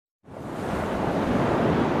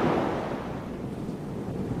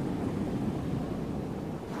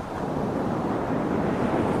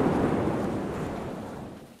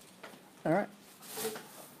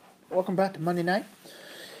welcome back to Monday night.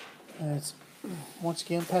 It's once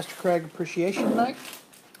again Pastor Craig Appreciation Night.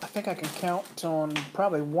 I think I can count on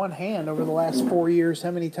probably one hand over the last 4 years how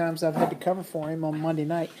many times I've had to cover for him on Monday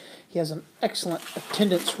night. He has an excellent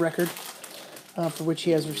attendance record for which he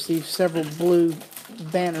has received several blue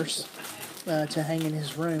banners to hang in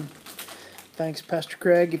his room. Thanks, Pastor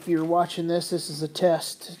Craig. If you're watching this is a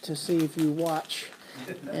test to see if you watch.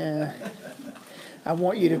 I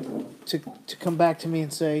want you to come back to me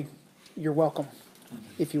and say, you're welcome,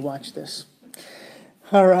 if you watch this.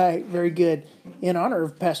 All right, very good. In honor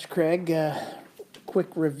of Pastor Craig, quick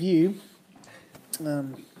review.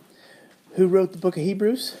 Who wrote the book of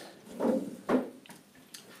Hebrews?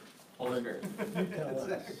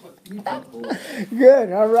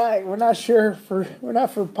 Good, all right. We're not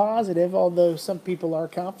for positive, although some people are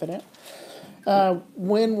confident.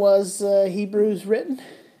 When was Hebrews written?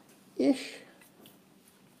 Ish?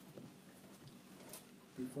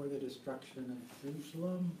 Before the destruction of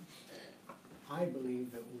Jerusalem. I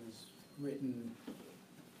believe it was written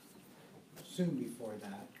soon before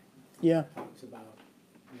that. Yeah. It talks about,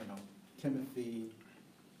 Timothy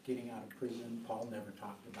getting out of prison. Paul never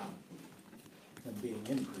talked about him being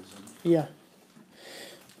in prison. Yeah.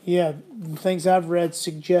 Yeah, the things I've read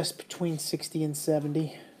suggest between 60 and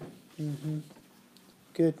 70. Mm-hmm.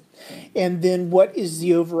 Good. And then what is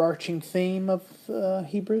the overarching theme of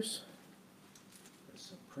Hebrews? The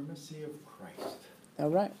supremacy of Christ. All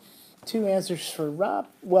right. 2 answers for Rob.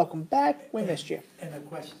 Welcome back. We missed you. And a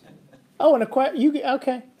question. Oh, and a question.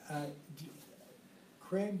 Okay.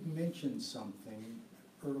 Craig mentioned something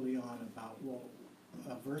early on about,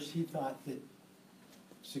 a verse he thought that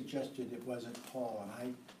suggested it wasn't Paul, and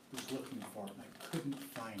I was looking for it, and I couldn't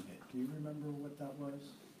find it. Do you remember what that was?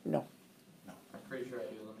 No. No. I'm pretty sure I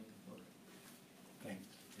do. Let me look. Thanks.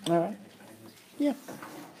 All right. Yeah.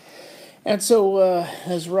 And so,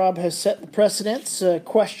 as Rob has set the precedents,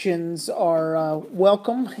 questions are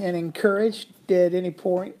welcome and encouraged at any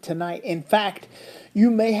point tonight. In fact,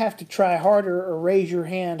 you may have to try harder or raise your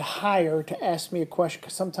hand higher to ask me a question,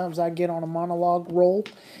 because sometimes I get on a monologue roll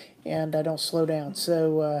and I don't slow down.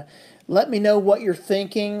 So let me know what you're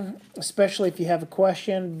thinking, especially if you have a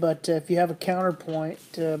question. But if you have a counterpoint,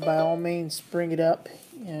 by all means, bring it up,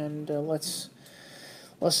 and let's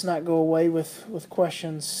not go away with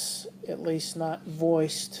questions, at least not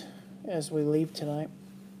voiced, as we leave tonight.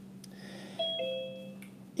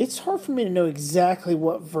 It's hard for me to know exactly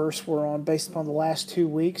what verse we're on based upon the last 2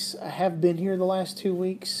 weeks. I have been here the last 2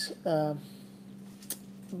 weeks, but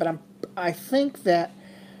I think that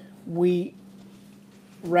we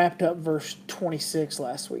wrapped up verse 26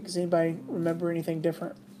 last week. Does anybody remember anything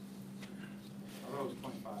different? I thought it was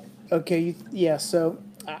 25. Okay, so,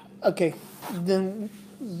 okay, then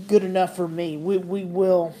good enough for me. We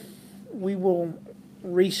will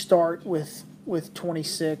restart with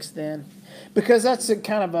 26 then, because that's a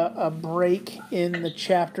kind of a break in the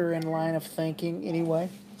chapter and line of thinking anyway.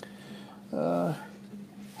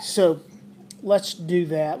 So let's do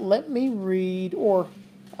that. Let me read, or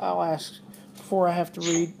I'll ask before I have to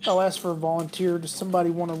read. I'll ask for a volunteer. Does somebody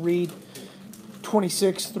want to read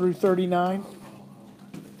 26 through 39?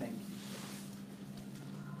 Thank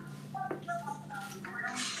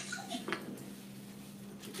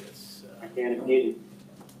you. I can if needed.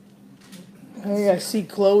 Hey, I see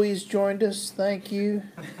Chloe's joined us. Thank you.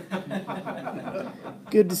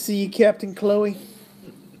 Good to see you, Captain Chloe.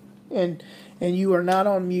 And you are not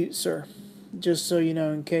on mute, sir. Just so you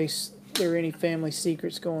know, in case there are any family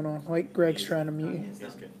secrets going on. Wait, Greg's trying to mute you.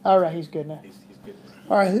 He's good. All right, he's good now. He's good.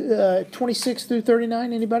 All right, 26 through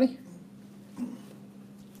 39, anybody?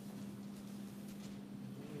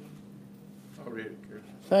 I'll read it, Chris.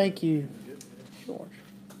 Thank you, George.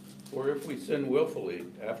 For if we sin willfully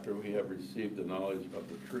after we have received the knowledge of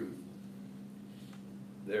the truth,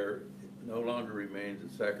 there no longer remains a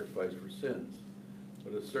sacrifice for sins,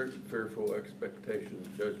 but a certain fearful expectation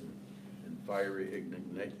of judgment and fiery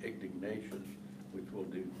indignation which will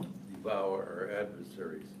devour our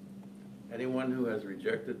adversaries. Anyone who has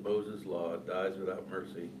rejected Moses' law dies without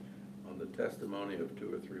mercy on the testimony of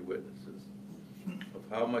 2 or 3 witnesses. Of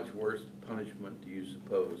how much worse punishment do you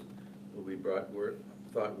suppose will be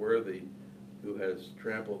thought worthy who has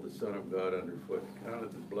trampled the Son of God underfoot,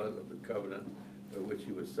 counted the blood of the covenant by which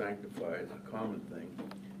he was sanctified a common thing,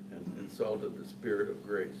 and insulted the Spirit of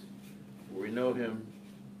grace? For we know him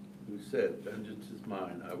who said, vengeance is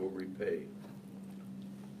mine, I will repay,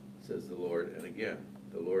 says the Lord. And again,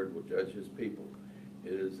 the Lord will judge his people.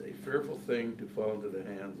 It is a fearful thing to fall into the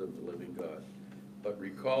hands of the living God. But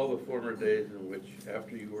recall the former days in which,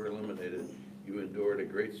 after you were eliminated, you endured a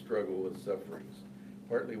great struggle with sufferings,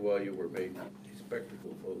 partly while you were made a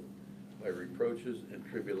spectacle by reproaches and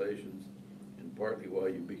tribulations, and partly while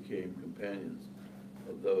you became companions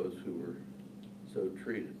of those who were so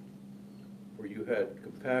treated. For you had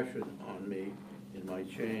compassion on me in my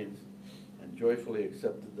chains, and joyfully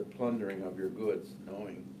accepted the plundering of your goods,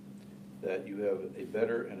 knowing that you have a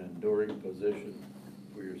better and enduring position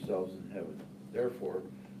for yourselves in heaven. Therefore,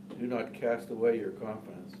 do not cast away your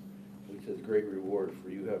confidence, which has great reward, for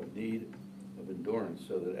you have need of endurance,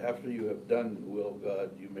 so that after you have done the will of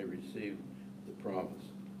God, you may receive the promise.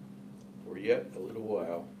 For yet a little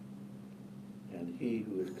while, and he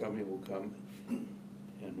who is coming will come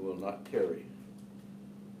and will not tarry.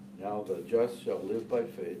 Now the just shall live by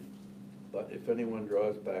faith, but if anyone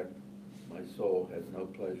draws back, my soul has no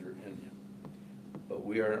pleasure in him. But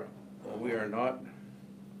we are not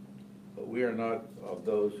of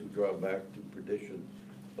those who draw back to perdition,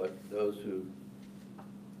 but those who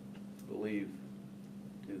believe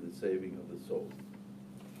to the saving of the soul.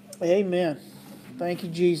 Amen. Thank you,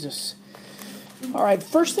 Jesus. All right,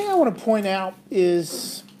 first thing I want to point out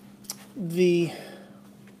is the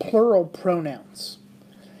plural pronouns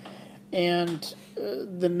and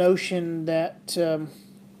the notion that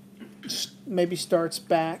maybe starts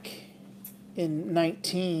back in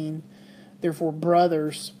 19, therefore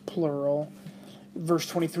brothers, plural. Verse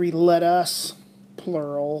 23, let us,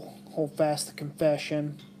 plural, hold fast the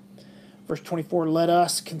confession. Verse 24, let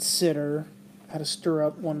us consider how to stir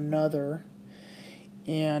up one another,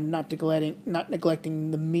 and not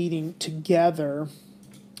neglecting the meeting together,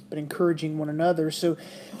 but encouraging one another. So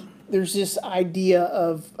there's this idea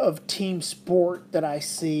of team sport that I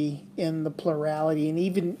see in the plurality. And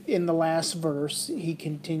even in the last verse, he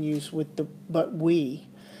continues with the but we,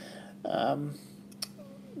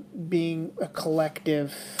 being a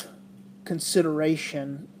collective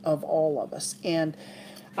consideration of all of us. And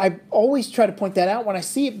I always try to point that out when I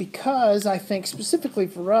see it, because I think specifically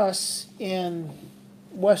for us in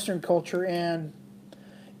Western culture and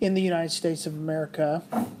in the United States of America,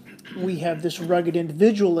 we have this rugged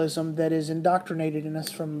individualism that is indoctrinated in us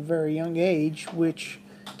from a very young age, which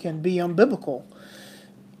can be unbiblical.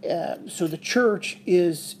 So the church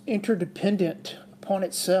is interdependent upon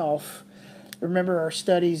itself. Remember our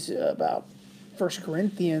studies about 1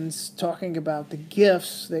 Corinthians talking about the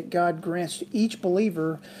gifts that God grants to each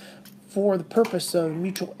believer for the purpose of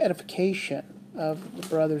mutual edification of the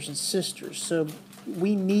brothers and sisters. So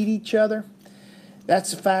we need each other.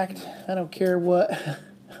 That's a fact. I don't care what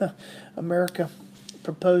America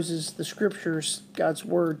proposes. The scriptures, God's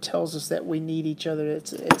word tells us that we need each other.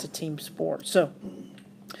 It's a team sport. So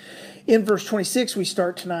in verse 26 we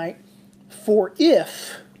start tonight, for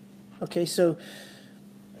if, okay, so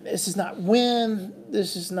this is not when,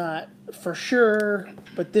 this is not for sure,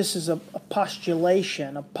 but this is a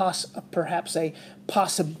postulation, perhaps a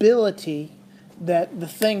possibility that the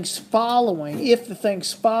things following, if the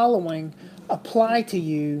things following apply to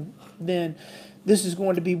you, then this is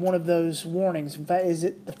going to be one of those warnings. In fact, is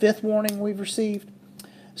it the fifth warning we've received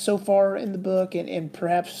so far in the book, and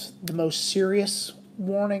perhaps the most serious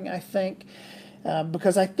warning, I think,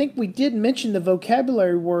 because I think we did mention the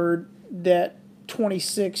vocabulary word that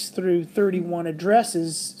 26 through 31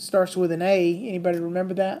 addresses starts with an A. Anybody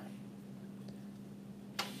remember that?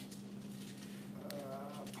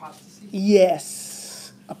 Apostasy?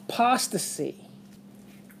 Yes, apostasy.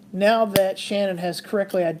 Now that Shannon has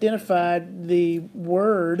correctly identified the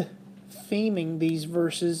word theming these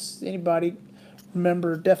verses, anybody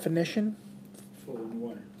remember definition? Falling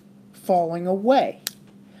away. Falling away.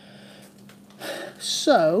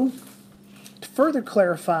 So, to further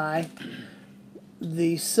clarify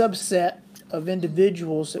the subset of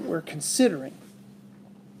individuals that we're considering,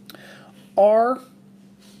 are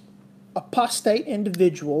apostate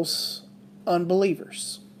individuals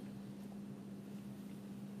unbelievers?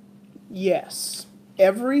 Yes.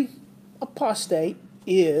 Every apostate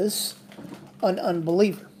is an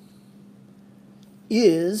unbeliever.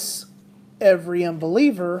 Is every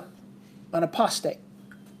unbeliever an apostate?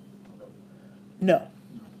 No.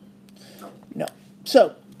 No.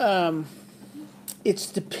 So, it's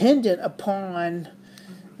dependent upon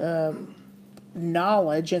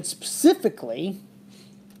knowledge, and specifically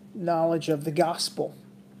knowledge of the gospel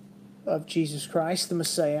of Jesus Christ, the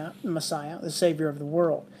Messiah, the Savior of the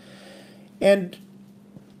world. And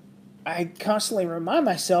I constantly remind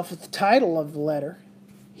myself of the title of the letter,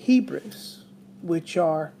 Hebrews, which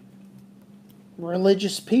are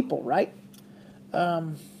religious people, right?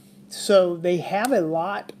 So they have a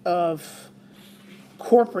lot of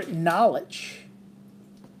corporate knowledge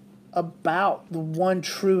about the one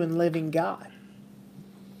true and living God.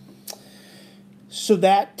 So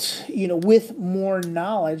that, with more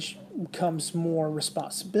knowledge, comes more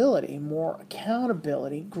responsibility, more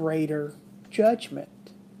accountability, greater judgment.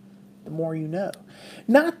 The more you know.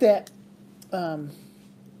 Not that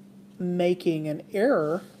making an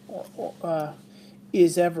error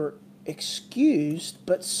is ever excused,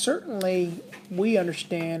 but certainly we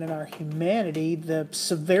understand in our humanity the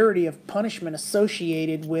severity of punishment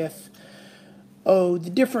associated with,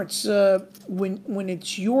 the difference when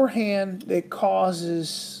it's your hand that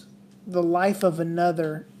causes the life of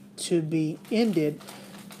another to be ended.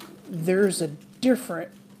 There's a different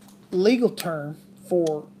legal term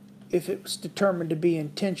for if it was determined to be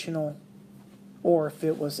intentional or if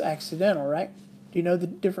it was accidental, right? Do you know the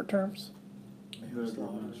different terms?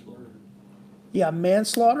 Yeah,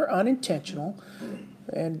 manslaughter, unintentional,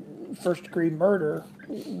 and first degree murder,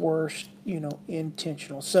 worst,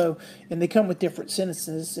 intentional. So, and they come with different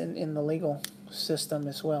sentences in the legal system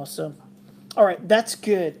as well. So, all right, that's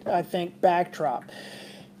good, I think, backdrop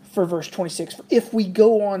for verse 26. If we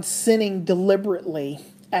go on sinning deliberately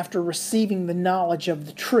after receiving the knowledge of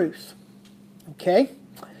the truth. Okay?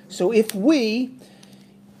 So if we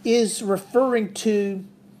is referring to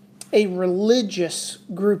a religious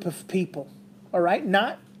group of people. All right?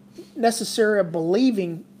 Not necessarily a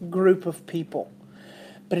believing group of people.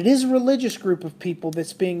 But it is a religious group of people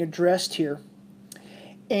that's being addressed here.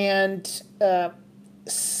 And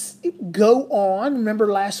go on.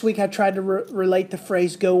 Remember last week I tried to relate the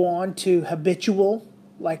phrase go on to habitual,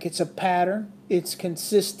 like it's a pattern, it's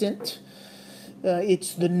consistent,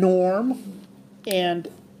 it's the norm. And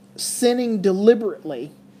sinning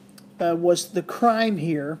deliberately was the crime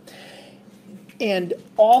here. And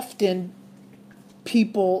often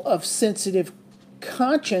people of sensitive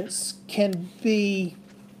conscience can be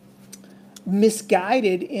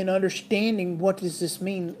misguided in understanding what does this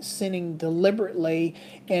mean, sinning deliberately,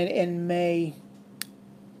 and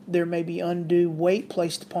there may be undue weight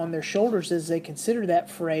placed upon their shoulders as they consider that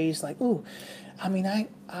phrase, like, ooh, I mean,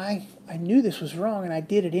 I knew this was wrong and I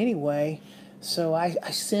did it anyway, so I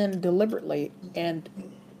sinned deliberately. And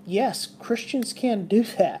yes, Christians can do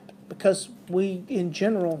that because we in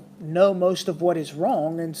general know most of what is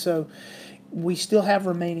wrong, and so we still have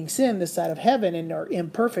remaining sin this side of heaven and are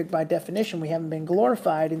imperfect by definition. We haven't been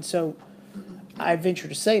glorified. And so I venture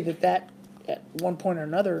to say that at one point or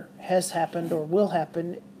another has happened or will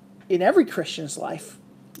happen in every Christian's life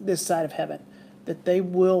this side of heaven, that they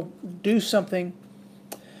will do something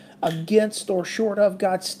against or short of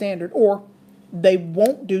God's standard, or they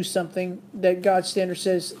won't do something that God's standard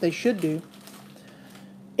says they should do,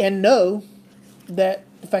 and know that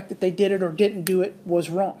the fact that they did it or didn't do it was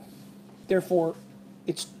wrong. Therefore,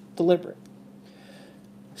 it's deliberate.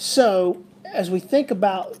 So, as we think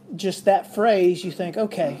about just that phrase, you think,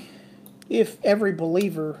 okay, if every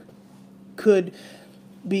believer could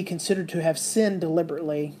be considered to have sinned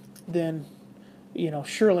deliberately, then,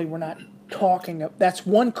 surely we're not talking. That's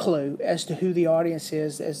one clue as to who the audience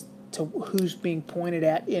is, as to who's being pointed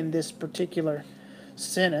at in this particular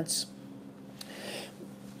sentence.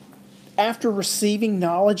 After receiving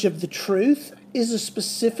knowledge of the truth is a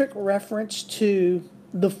specific reference to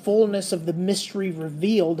the fullness of the mystery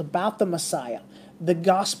revealed about the Messiah, the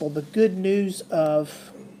gospel, the good news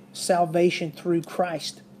of salvation through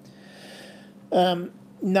Christ.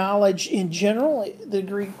 Knowledge in general, the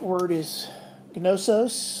Greek word is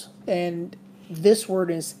gnosos, and this word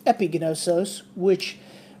is epignosos, which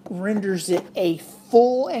renders it a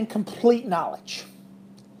full and complete knowledge.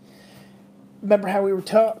 Remember how we were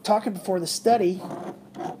talking before the study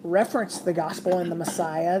referenced the gospel and the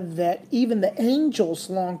Messiah, that even the angels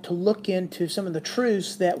longed to look into some of the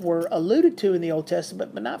truths that were alluded to in the Old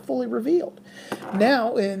Testament but not fully revealed.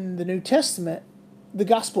 Now in the New Testament, the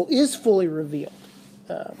gospel is fully revealed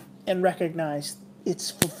and recognized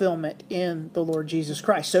its fulfillment in the Lord Jesus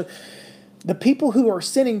Christ. So the people who are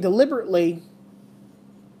sinning deliberately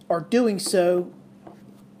are doing so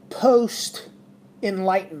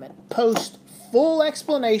post-enlightenment, post-full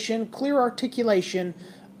explanation, clear articulation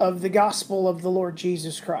of the gospel of the Lord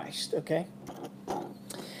Jesus Christ, okay?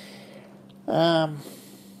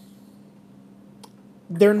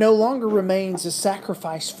 There no longer remains a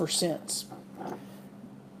sacrifice for sins.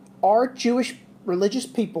 Are Jewish religious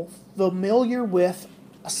people familiar with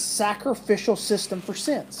a sacrificial system for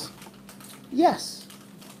sins? Yes,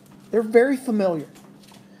 they're very familiar.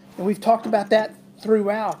 And we've talked about that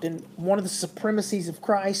throughout. And one of the supremacies of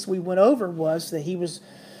Christ we went over was that he was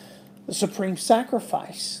the supreme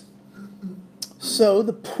sacrifice. So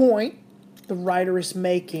the point the writer is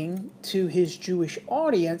making to his Jewish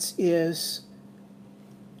audience is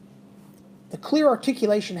the clear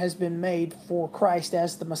articulation has been made for Christ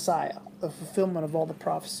as the Messiah, the fulfillment of all the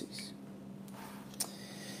prophecies.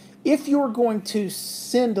 if you're going to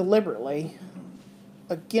sin deliberately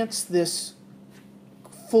against this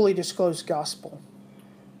fully disclosed gospel,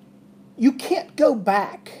 you can't go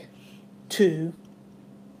back to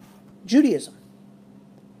Judaism.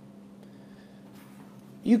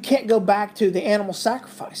 You can't go back to the animal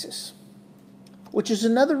sacrifices, which is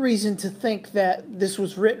another reason to think that this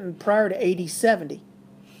was written prior to AD 70.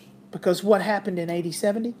 Because what happened in AD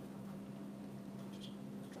 70?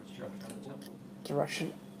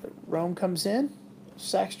 Direction. Rome comes in,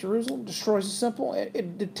 sacks Jerusalem, destroys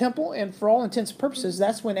the temple, and for all intents and purposes,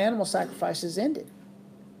 that's when animal sacrifices ended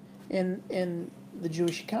in the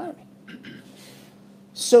Jewish economy.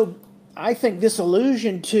 So I think this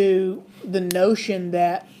allusion to the notion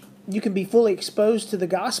that you can be fully exposed to the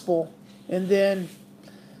gospel and then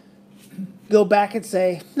go back and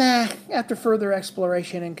say, nah, after further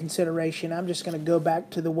exploration and consideration, I'm just going to go back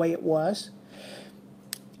to the way it was.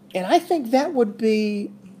 And I think that would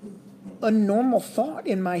be a normal thought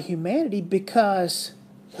in my humanity, because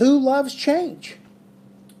who loves change?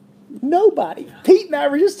 Nobody. Pete and I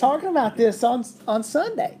were just talking about this on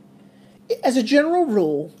Sunday. As a general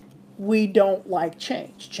rule, we don't like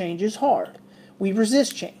change. Change is hard. We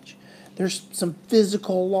resist change. There's some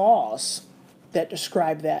physical laws that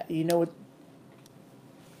describe that. You know what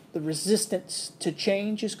the resistance to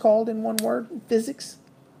change is called in one word in physics?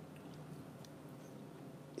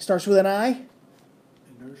 It starts with an I.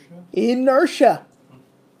 Inertia? Inertia.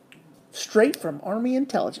 Straight from Army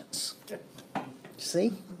intelligence.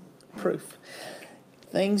 See? Proof.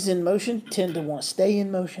 Things in motion tend to want to stay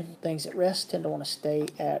in motion. Things at rest tend to want to stay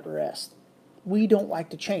at rest. We don't like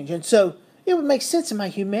to change. And so it would make sense in my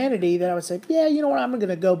humanity that I would say, yeah, you know what, I'm going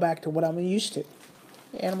to go back to what I'm used to.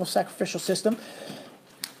 The animal sacrificial system.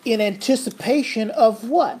 In anticipation of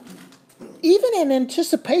what? Even in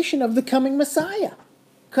anticipation of the coming Messiah.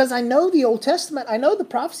 Because I know the Old Testament, I know the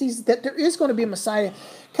prophecies that there is going to be a Messiah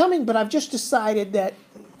coming, but I've just decided that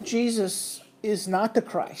Jesus is not the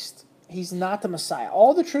Christ. He's not the Messiah.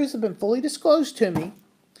 All the truths have been fully disclosed to me.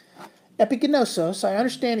 Epigenosos, I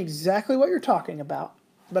understand exactly what you're talking about,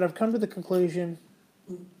 but I've come to the conclusion,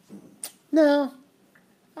 no,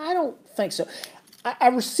 I don't think so. I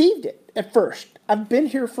received it at first. I've been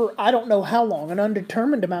here for I don't know how long, an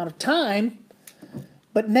undetermined amount of time,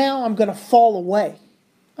 but now I'm going to fall away.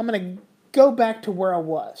 I'm going to go back to where I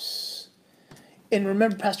was. And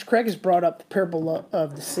remember, Pastor Craig has brought up the parable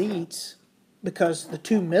of the seeds, because the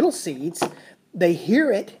two middle seeds, they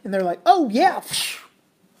hear it and they're like, oh yeah,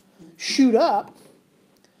 shoot up.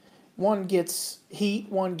 One gets heat,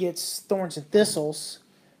 one gets thorns and thistles.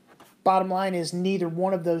 Bottom line is neither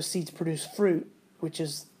one of those seeds produce fruit, which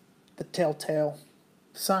is the telltale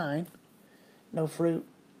sign. No fruit,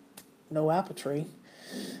 no apple tree.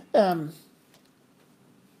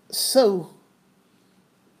 So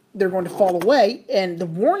they're going to fall away, and the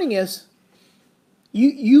warning is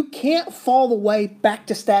you can't fall away back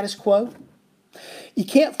to status quo. You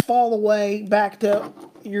can't fall away back to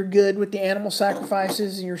you're good with the animal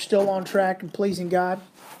sacrifices and you're still on track and pleasing God.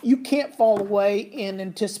 You can't fall away in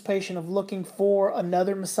anticipation of looking for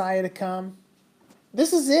another Messiah to come.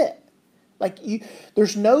 This is it.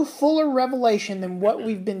 There's no fuller revelation than what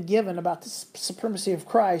we've been given about the supremacy of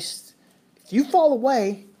Christ. If you fall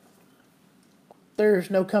away, there's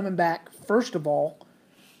no coming back, first of all,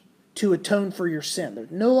 to atone for your sin. There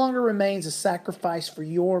no longer remains a sacrifice for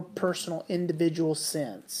your personal individual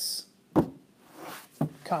sins.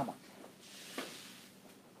 Comma.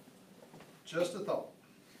 Just a thought.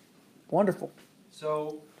 Wonderful.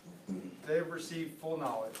 So they've received full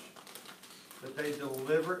knowledge that they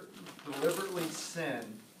deliberately sin,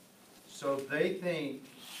 so they think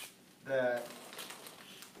that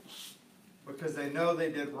because they know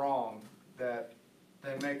they did wrong, that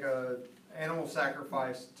they make a animal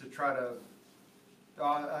sacrifice to try to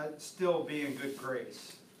still be in good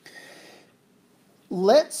grace.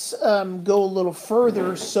 Let's go a little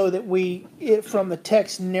further so that from the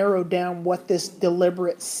text, narrow down what this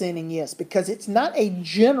deliberate sinning is. Because it's not a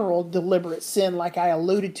general deliberate sin like I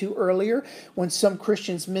alluded to earlier, when some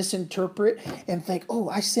Christians misinterpret and think, oh,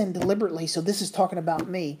 I sinned deliberately, so this is talking about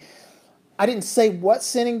me. I didn't say what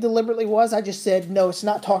sinning deliberately was. I just said, no, it's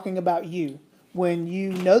not talking about you. When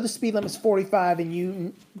you know the speed limit's 45 and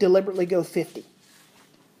you deliberately go 50.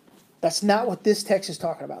 That's not what this text is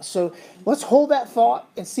talking about. So let's hold that thought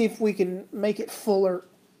and see if we can make it fuller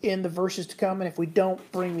in the verses to come. And if we don't,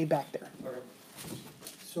 bring me back there. Okay.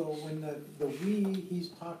 So when the we he's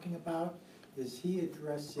talking about, is he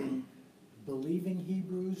addressing believing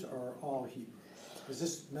Hebrews or all Hebrews? Is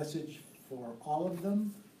this message for all of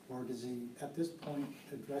them, or does he, at this point,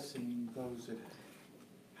 addressing those that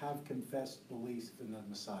have confessed belief in the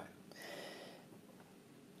Messiah?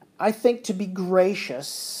 I think to be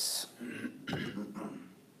gracious,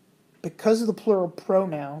 because of the plural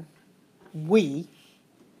pronoun, we,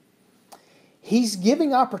 he's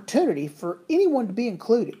giving opportunity for anyone to be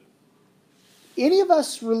included. Any of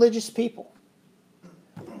us religious people.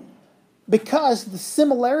 Because the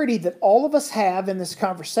similarity that all of us have in this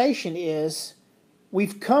conversation is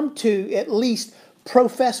we've come to at least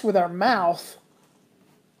profess with our mouth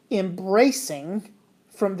embracing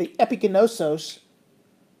from the epigenosos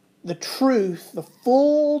the truth, the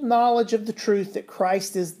full knowledge of the truth that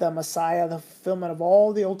Christ is the Messiah, the fulfillment of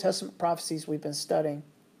all the Old Testament prophecies we've been studying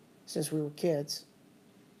since we were kids.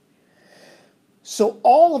 So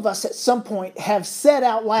all of us at some point have said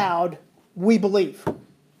out loud, we believe.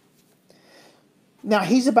 Now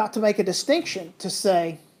he's about to make a distinction to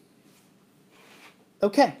say,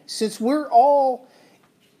 okay, since we're all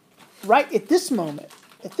right at this moment,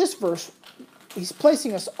 at this verse, he's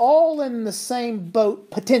placing us all in the same boat,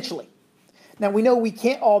 potentially. Now, we know we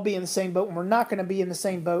can't all be in the same boat, and we're not going to be in the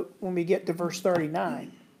same boat when we get to verse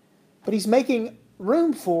 39. But he's making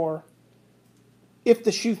room for, if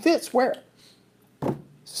the shoe fits, wear it.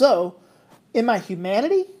 So, in my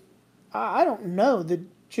humanity, I don't know the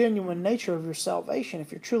genuine nature of your salvation,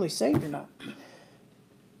 if you're truly saved or not.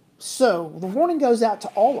 So, the warning goes out to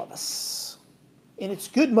all of us. And it's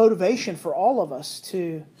good motivation for all of us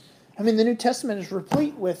to... I mean, the New Testament is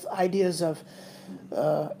replete with ideas of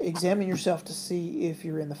examine yourself to see if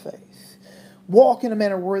you're in the faith. Walk in a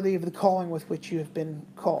manner worthy of the calling with which you have been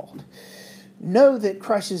called. Know that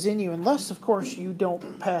Christ is in you, unless, of course, you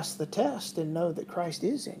don't pass the test and know that Christ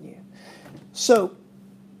is in you. So,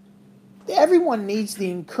 everyone needs the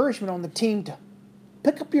encouragement on the team to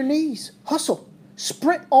pick up your knees, hustle,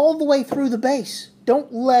 sprint all the way through the base.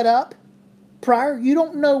 Don't let up prior. You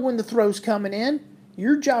don't know when the throw's coming in.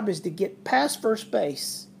 Your job is to get past first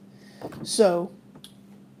base. So,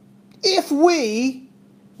 if we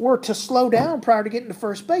were to slow down prior to getting to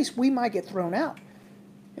first base, we might get thrown out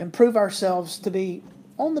and prove ourselves to be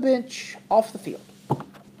on the bench, off the field.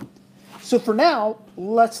 So for now,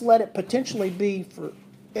 let's let it potentially be for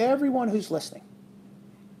everyone who's listening.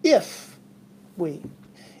 If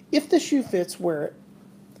the shoe fits, wear it.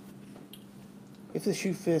 If the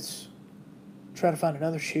shoe fits, try to find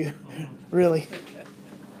another shoe. Really.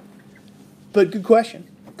 But good question.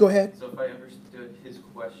 Go ahead. So if I understood his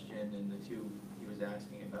question and the two he was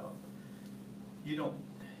asking about, you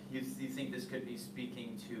think this could be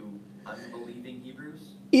speaking to unbelieving Hebrews?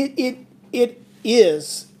 It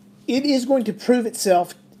is. It is going to prove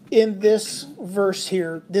itself in this verse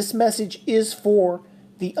here. This message is for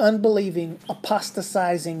the unbelieving,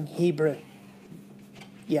 apostatizing Hebrew.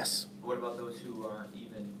 Yes. What about those who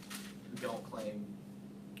don't claim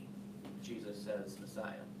Jesus as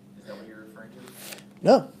Messiah? Is that what you're referring to?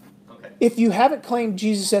 No. Okay. If you haven't claimed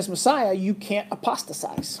Jesus as Messiah, you can't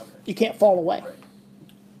apostatize. Okay. You can't fall away. Right.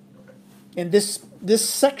 Okay. And this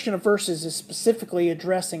section of verses is specifically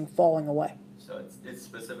addressing falling away. So it's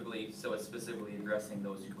specifically addressing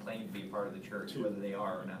those who claim to be part of the church, whether they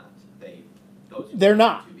are or not. Those who They're claim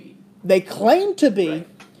not. to be. They claim to be, Right.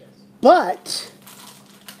 Yes. but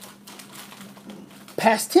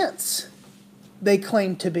past tense, they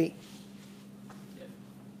claim to be. Yeah.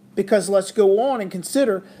 Because let's go on and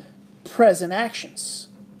consider present actions.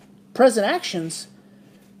 Present actions,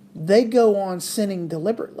 they go on sinning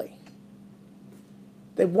deliberately.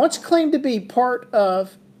 They once claimed to be part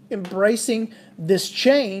of embracing this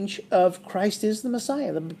change of Christ is the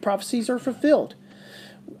Messiah. The prophecies are fulfilled.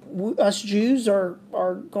 Us Jews are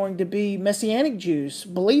going to be Messianic Jews,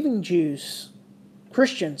 believing Jews,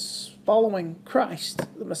 Christians, following Christ,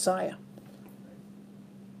 the Messiah.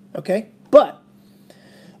 Okay? But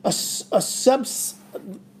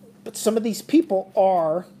some of these people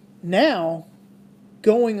are now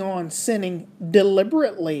going on sinning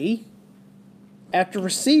deliberately after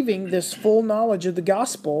receiving this full knowledge of the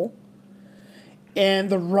gospel, and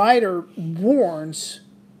the writer warns,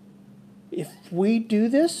 if we do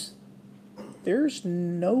this, there's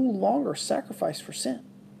no longer sacrifice for sin.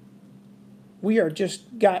 We are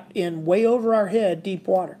just got in way over our head deep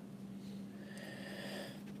water.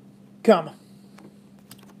 Comma.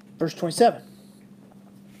 Verse 27.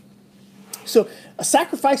 So, a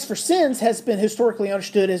sacrifice for sins has been historically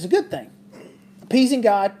understood as a good thing. Appeasing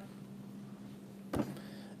God,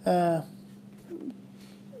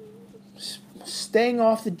 staying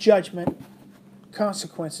off the judgment,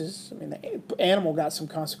 consequences. I mean, the animal got some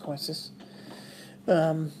consequences.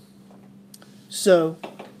 So,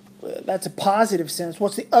 that's a positive sense.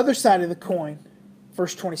 What's the other side of the coin?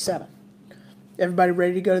 Verse 27. Everybody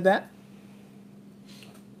ready to go to that?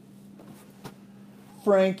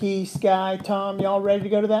 Frankie, Sky, Tom, y'all ready to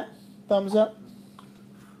go to that? Thumbs up?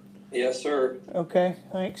 Yes, sir. Okay,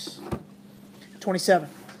 thanks. 27.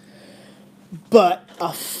 But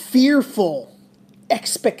a fearful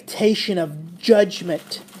expectation of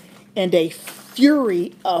judgment and a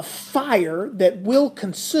fury of fire that will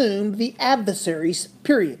consume the adversaries,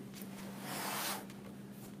 period.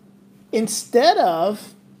 Instead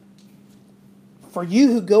of, for you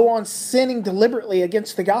who go on sinning deliberately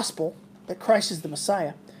against the gospel, that Christ is the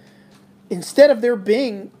Messiah, instead of there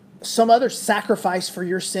being some other sacrifice for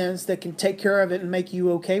your sins that can take care of it and make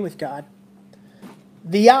you okay with God,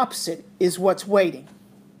 the opposite is what's waiting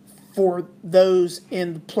for those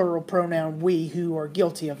in the plural pronoun we who are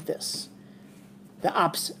guilty of this. The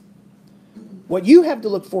opposite. What you have to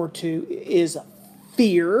look forward to is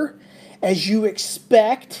fear as you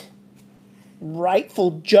expect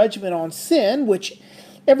rightful judgment on sin, which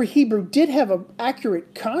every Hebrew did have an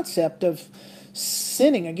accurate concept of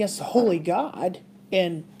sinning against the holy God,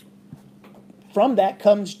 and from that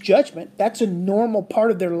comes judgment. That's a normal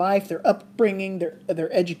part of their life, their upbringing,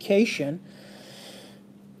 their education.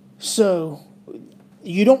 So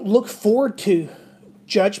you don't look forward to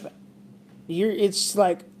judgment. It's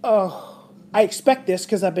like, oh, I expect this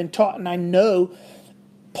because I've been taught, and I know,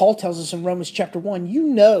 Paul tells us in Romans chapter 1, you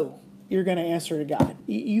know you're going to answer to God.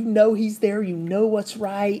 You know He's there. You know what's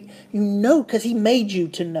right. You know because He made you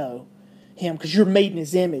to know Him, because you're made in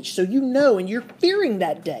His image. So you know, and you're fearing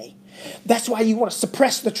that day. That's why you want to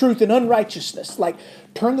suppress the truth in unrighteousness. Like,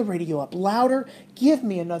 turn the radio up louder. Give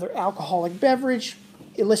me another alcoholic beverage,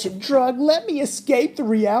 illicit drug. Let me escape the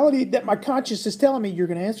reality that my conscience is telling me you're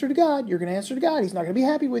going to answer to God. You're going to answer to God. He's not going to be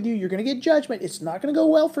happy with you. You're going to get judgment. It's not going to go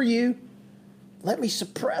well for you. Let me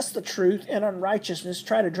suppress the truth and unrighteousness,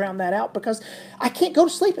 try to drown that out, because I can't go to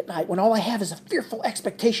sleep at night when all I have is a fearful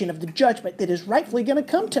expectation of the judgment that is rightfully going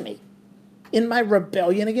to come to me in my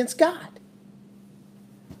rebellion against God.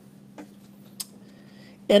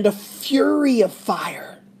 And a fury of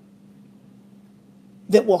fire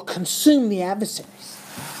that will consume the adversaries,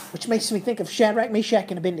 which makes me think of Shadrach, Meshach,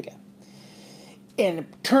 and Abednego. And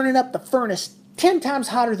turning up the furnace 10 times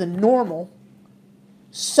hotter than normal,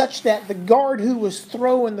 such that the guard who was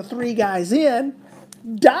throwing the 3 guys in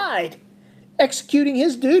died executing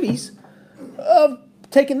his duties of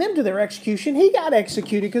taking them to their execution. He got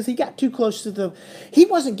executed because he got too close to he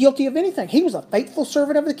wasn't guilty of anything. He was a faithful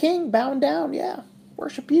servant of the king, bowing down, yeah,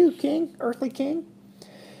 worship you, king, earthly king.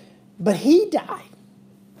 But he died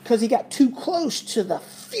because he got too close to the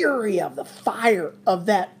fury of the fire of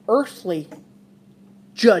that earthly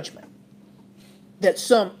judgment. That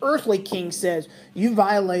some earthly king says, you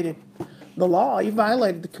violated the law, you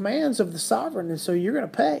violated the commands of the sovereign, and so you're going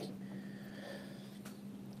to pay.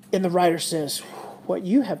 And the writer says, what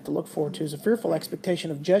you have to look forward to is a fearful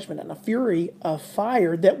expectation of judgment and a fury of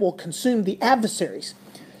fire that will consume the adversaries.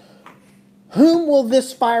 Whom will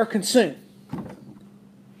this fire consume?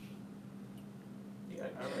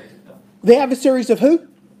 The adversaries of who?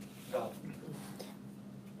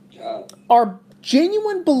 God. Are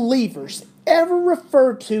genuine believers ever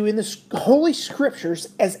referred to in the Holy Scriptures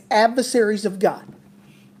as adversaries of God?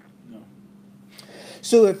 No.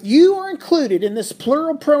 So if you are included in this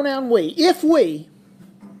plural pronoun we, if we,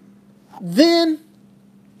 then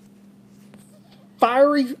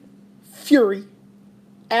fiery fury,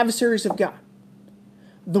 adversaries of God.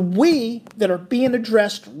 The we that are being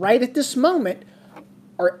addressed right at this moment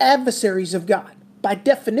are adversaries of God. By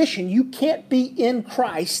definition, you can't be in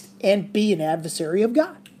Christ and be an adversary of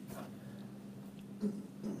God.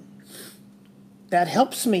 That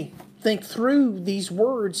helps me think through these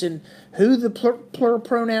words and who the plural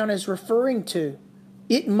pronoun is referring to.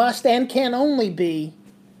 It must and can only be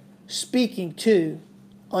speaking to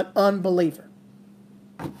an unbeliever.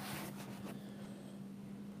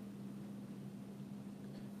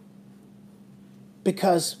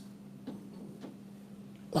 Because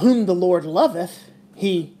whom the Lord loveth,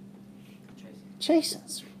 He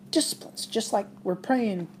chastens, disciplines. Just like we're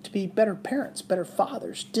praying to be better parents, better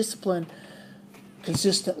fathers, discipline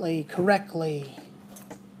consistently, correctly,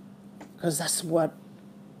 because that's what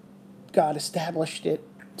God established it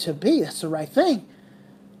to be. That's the right thing.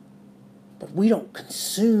 But we don't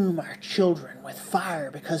consume our children with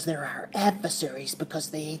fire because they're our adversaries,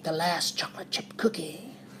 because they ate the last chocolate chip cookie.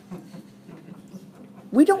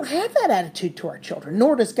 We don't have that attitude to our children,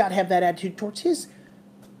 nor does God have that attitude towards His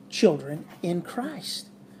children in Christ.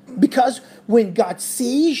 Because when God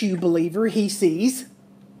sees you, believer, He sees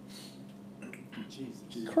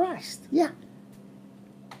Christ. Yeah.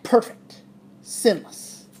 Perfect.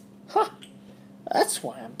 Sinless. Huh. That's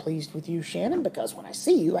why I'm pleased with you, Shannon, because when I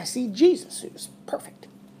see you, I see Jesus, who's perfect.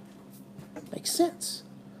 Makes sense.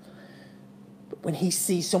 But when he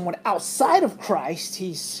sees someone outside of Christ,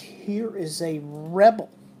 here is a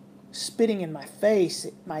rebel spitting in my face,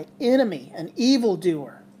 my enemy, an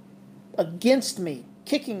evildoer against me,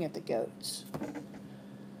 kicking at the goats.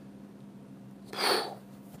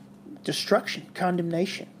 Destruction,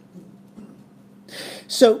 condemnation.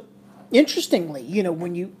 So, interestingly,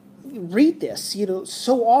 when you read this,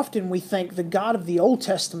 so often we think the God of the Old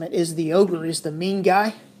Testament is the ogre, is the mean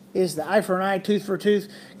guy, is the eye for an eye, tooth for a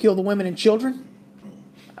tooth, kill the women and children.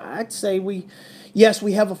 I'd say we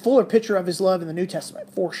have a fuller picture of his love in the New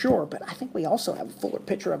Testament, for sure, but I think we also have a fuller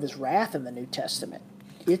picture of his wrath in the New Testament.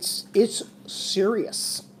 It's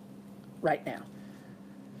serious right now.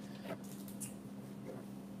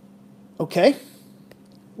 Okay?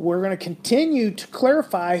 We're going to continue to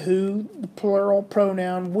clarify who the plural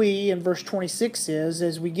pronoun we in verse 26 is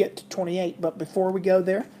as we get to 28. But before we go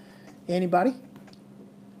there, anybody?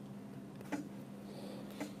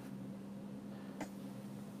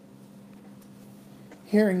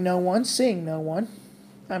 Hearing no one, seeing no one,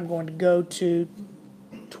 I'm going to go to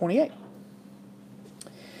 28.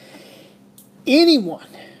 Anyone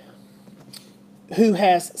who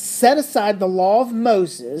has set aside the law of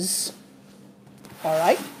Moses, all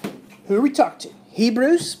right, who are we talking to?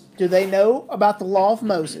 Hebrews, do they know about the law of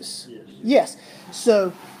Moses? Yes.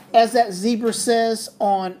 So, as that zebra says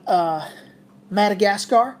on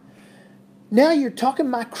Madagascar, now you're talking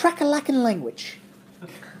my crack-a-lackin' language.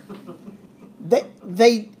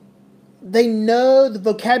 They know the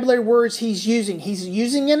vocabulary words he's using. He's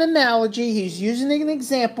using an analogy. He's using an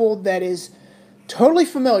example that is totally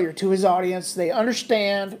familiar to his audience. They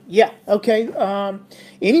understand. Yeah, okay.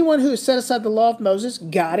 Anyone who has set aside the law of Moses,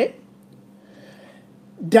 got it,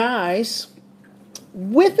 dies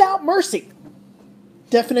without mercy.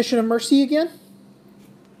 Definition of mercy again?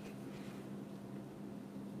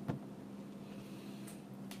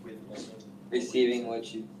 Receiving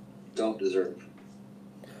what you don't deserve.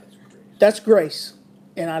 That's grace.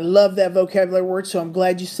 And I love that vocabulary word, so I'm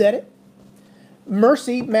glad you said it.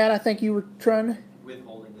 Mercy, Matt, I think you were trying to...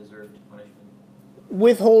 Withholding deserved punishment.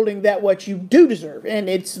 Withholding that what you do deserve. And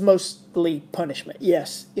it's mostly punishment,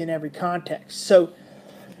 yes, in every context. So,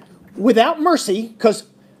 without mercy, because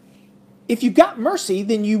if you got mercy,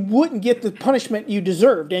 then you wouldn't get the punishment you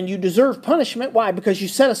deserved. And you deserve punishment. Why? Because you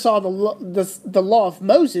set aside the law of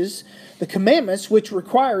Moses, the commandments, which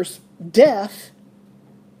requires death.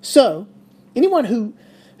 So, anyone who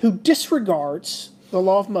disregards the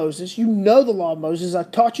law of Moses, you know the law of Moses.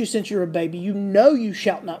 I've taught you since you're a baby. You know you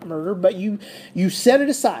shalt not murder, but you set it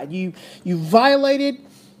aside. You violated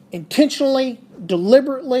intentionally,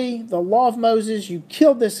 deliberately the law of Moses. You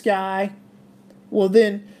killed this guy. Well,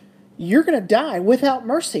 then you're going to die without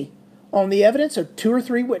mercy on the evidence of 2 or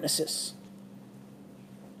 3 witnesses.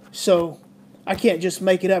 So I can't just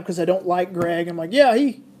make it up because I don't like Greg. I'm like, yeah,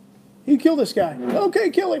 he killed this guy. Okay,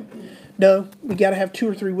 kill him. No, we got to have 2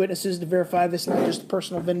 or 3 witnesses to verify this, not just a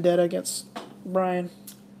personal vendetta against Brian.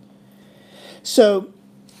 So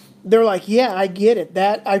they're like, yeah, I get it.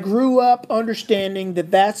 That I grew up understanding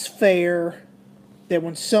that that's fair, that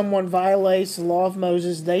when someone violates the law of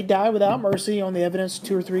Moses, they die without mercy on the evidence of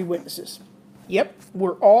 2 or 3 witnesses. Yep,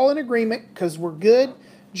 we're all in agreement because we're good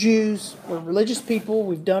Jews, we're religious people,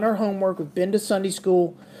 we've done our homework, we've been to Sunday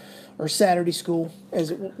school, or Saturday school,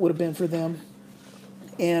 as it would have been for them.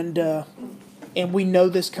 And we know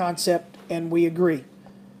this concept, and we agree.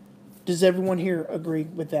 Does everyone here agree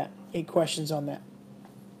with that? Any questions on that?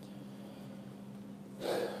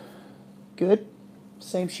 Good.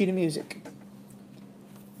 Same sheet of music.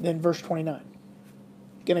 Then verse 29.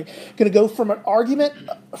 Gonna go from an argument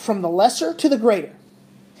from the lesser to the greater.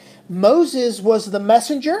 Moses was the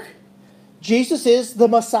messenger. Jesus is the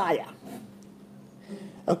Messiah.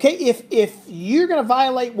 Okay, if you're going to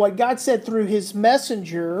violate what God said through his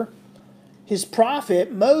messenger, his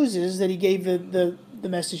prophet, Moses, that he gave the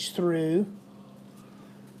message through,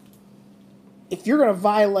 if you're going to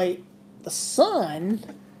violate the Son,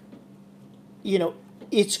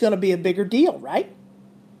 it's going to be a bigger deal, right?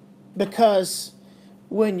 Because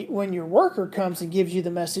when your worker comes and gives you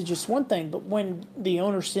the message, it's one thing, but when the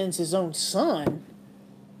owner sends his own son,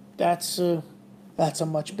 that's a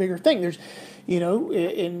much bigger thing. There's, Pete,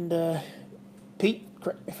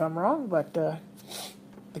 correct me if I'm wrong, but the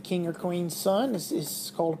king or queen's son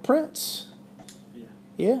is called a prince.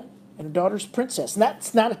 Yeah, and a daughter's princess. And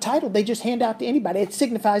that's not a title they just hand out to anybody. It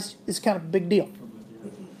signifies it's kind of a big deal.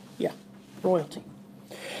 Yeah, royalty.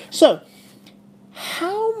 So,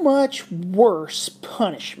 how much worse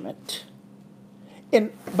punishment?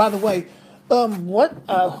 And by the way, what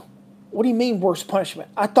do you mean worse punishment?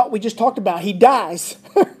 I thought we just talked about he dies.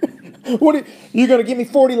 You going to give me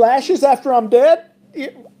 40 lashes after I'm dead?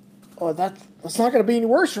 Oh, that's not going to be any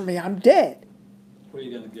worse for me. I'm dead. Where are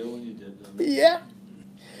you gonna go when you did them? Yeah.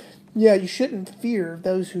 Yeah, you shouldn't fear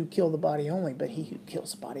those who kill the body only, but he who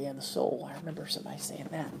kills the body and the soul. I remember somebody saying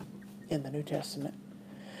that in the New Testament.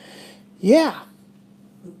 Yeah.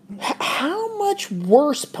 How much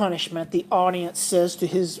worse punishment the audience says to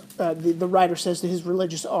his, the writer says to his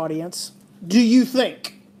religious audience, do you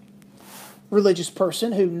think? Religious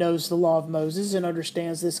person who knows the law of Moses and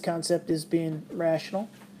understands this concept as being rational,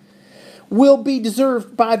 will be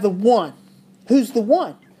deserved by the one. Who's the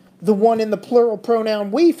one? The one in the plural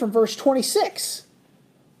pronoun we from verse 26.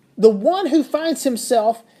 The one who finds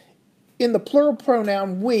himself in the plural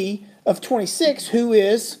pronoun we of 26, who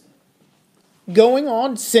is going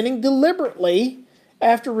on sinning deliberately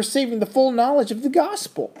after receiving the full knowledge of the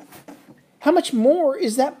gospel. How much more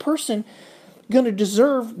is that person going to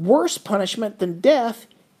deserve worse punishment than death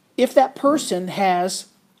if that person has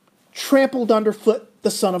trampled underfoot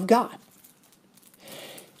the Son of God?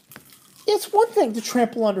 It's one thing to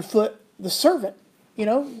trample underfoot the servant, you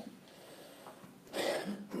know.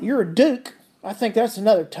 You're a duke. I think that's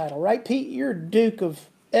another title, right, Pete? You're a Duke of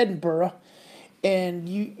Edinburgh, and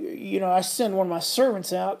you know, I send one of my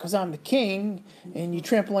servants out because I'm the king, and you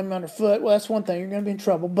trample him underfoot. Well, that's one thing. You're going to be in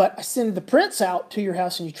trouble. But I send the prince out to your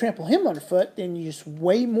house, and you trample him underfoot, then you just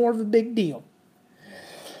way more of a big deal.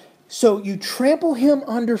 So you trample him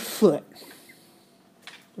underfoot,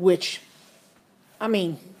 which, I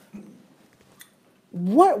mean,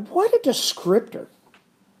 what a descriptor.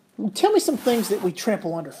 Tell me some things that we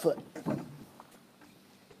trample underfoot.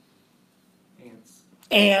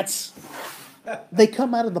 Ants. They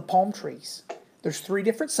come out of the palm trees. There's 3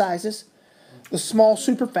 different sizes. The small,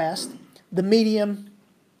 super fast. The medium,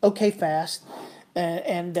 okay fast.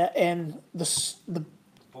 And the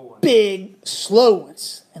big, slow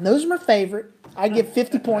ones. And those are my favorite. I give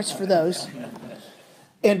 50 points for those.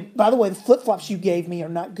 And by the way, the flip-flops you gave me are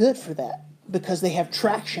not good for that, because they have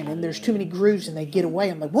traction and there's too many grooves and they get away.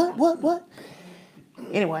 I'm like, what?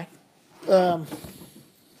 Anyway,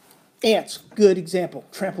 ants, good example.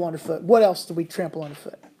 Trample underfoot. What else do we trample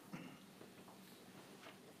underfoot?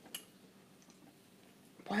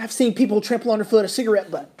 Well, I've seen people trample underfoot a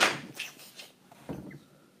cigarette butt.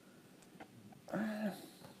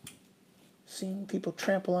 Seen people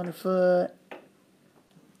trample underfoot.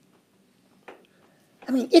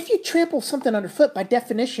 I mean, if you trample something underfoot, by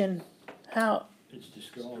definition, how? It's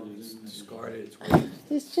discarded. Isn't it? Discarded,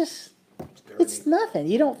 It's just, it's nothing.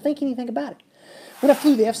 You don't think anything about it. When I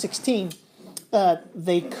flew the F-16,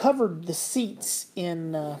 they covered the seats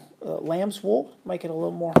in lamb's wool, make it a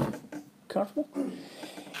little more comfortable.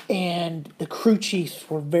 And the crew chiefs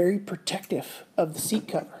were very protective of the seat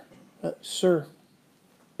cover. Sir,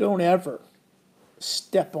 don't ever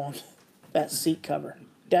step on that seat cover.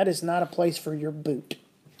 That is not a place for your boot.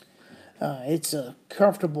 It's a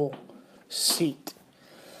comfortable seat,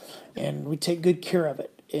 and we take good care of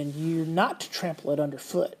it. And you're not to trample it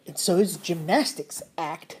underfoot. And so it's a gymnastics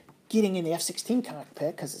act getting in the F-16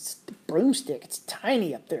 cockpit, because it's the broomstick. It's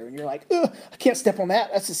tiny up there, and you're like, ugh, I can't step on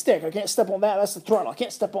that. That's the stick. I can't step on that. That's the throttle. I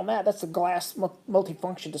can't step on that. That's the glass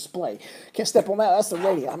multifunction display. Can't step on that. That's the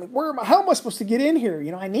radio. I mean, how am I supposed to get in here?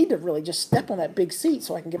 You know, I need to really just step on that big seat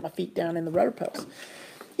so I can get my feet down in the rudder pedals.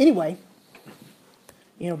 Anyway,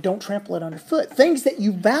 you know, don't trample it underfoot. Things that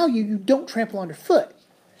you value, you don't trample underfoot.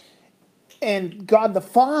 And God the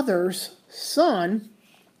Father's Son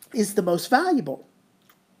is the most valuable,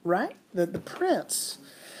 right? The prince.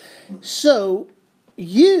 So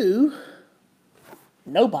you,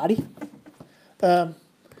 nobody, the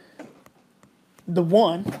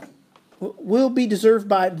one, will be deserved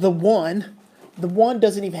by the one. The one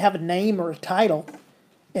doesn't even have a name or a title.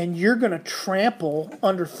 And you're going to trample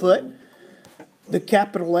underfoot the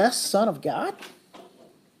capital S Son of God?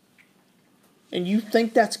 And you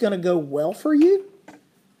think that's going to go well for you?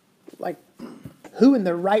 Like, who in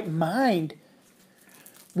their right mind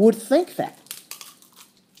would think that?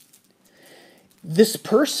 This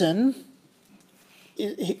person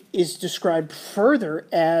is described further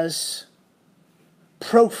as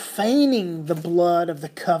profaning the blood of the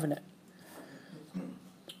covenant.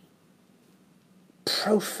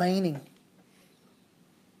 Profaning.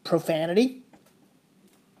 Profanity.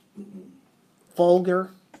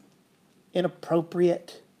 Vulgar.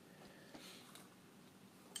 Inappropriate.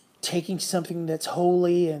 Taking something that's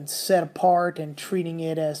holy and set apart and treating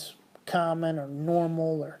it as common or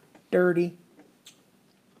normal or dirty.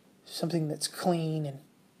 Something that's clean and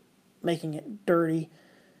making it dirty.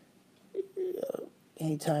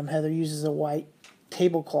 Anytime Heather uses a white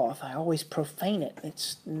tablecloth, I always profane it.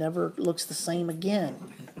 It never looks the same again.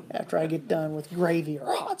 after I get done with gravy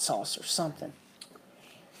or hot sauce or something.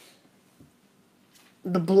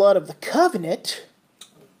 The blood of the covenant,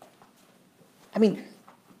 I mean,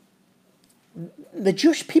 the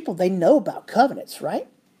Jewish people, they know about covenants, right?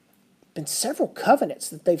 Been several covenants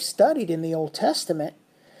that they've studied in the Old Testament,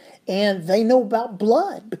 and they know about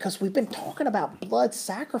blood because we've been talking about blood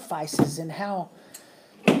sacrifices and how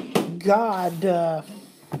God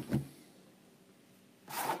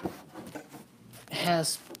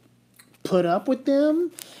has put up with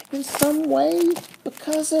them in some way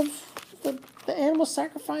because of the animal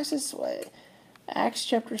sacrifices. Acts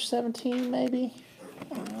chapter 17, maybe.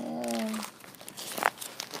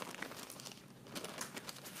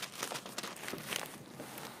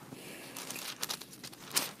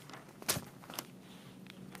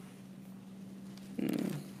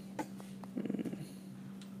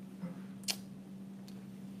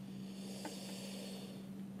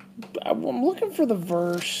 I'm looking for the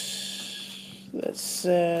verse that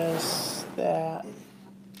says that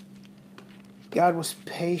God was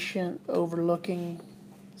patient, overlooking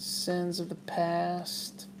sins of the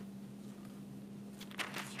past.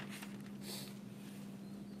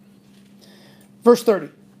 Verse 30.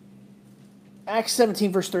 Acts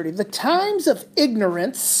 17, verse 30. The times of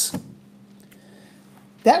ignorance,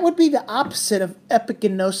 that would be the opposite of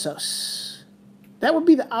epigenosos. That would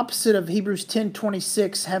be the opposite of Hebrews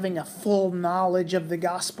 10:26, having a full knowledge of the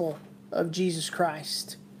gospel of Jesus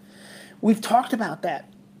Christ. We've talked about that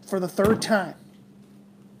for the third time.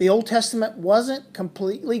 The Old Testament wasn't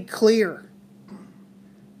completely clear.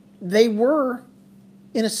 They were,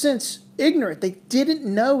 in a sense, ignorant. They didn't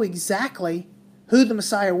know exactly who the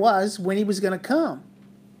Messiah was when he was going to come.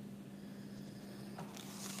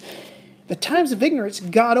 The times of ignorance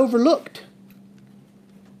God overlooked.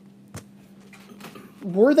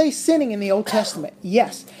 Were they sinning in the Old Testament?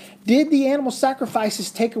 Yes. Did the animal sacrifices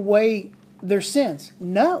take away their sins?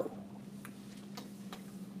 No.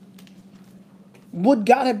 Would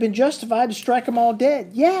God have been justified to strike them all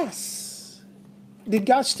dead? Yes. Did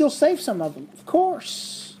God still save some of them? Of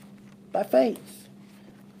course. By faith.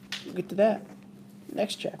 We'll get to that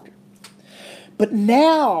next chapter. But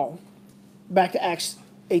now, back to Acts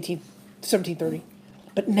 17:30.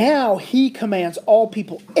 But now he commands all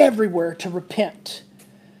people everywhere to repent,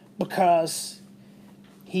 because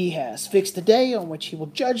he has fixed a day on which he will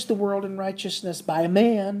judge the world in righteousness by a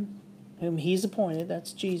man whom he's appointed,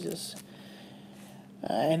 that's Jesus.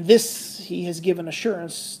 And this he has given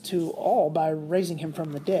assurance to all by raising him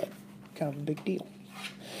from the dead. Kind of a big deal.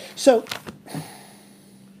 So,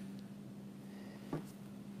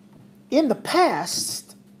 in the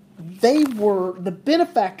past, they were the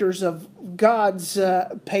benefactors of God's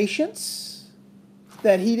patience,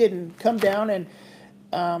 that he didn't come down and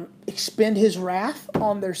expend his wrath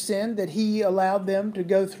on their sin, that he allowed them to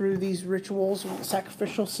go through these rituals with the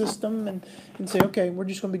sacrificial system and say, okay, we're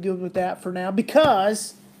just going to be good with that for now,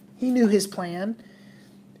 because he knew his plan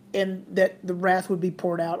and that the wrath would be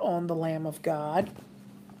poured out on the Lamb of God.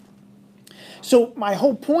 So my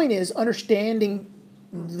whole point is understanding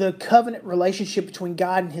the covenant relationship between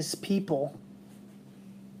God and his people,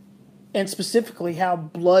 and specifically how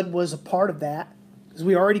blood was a part of that. As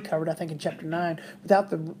we already covered, I think, in chapter 9, without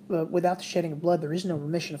the shedding of blood, there is no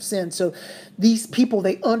remission of sin. So these people,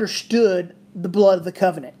 they understood the blood of the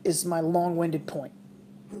covenant, is my long-winded point.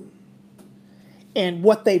 And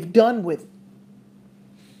what they've done with it,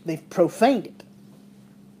 they've profaned it.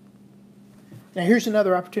 Now here's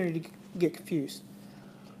another opportunity to get confused.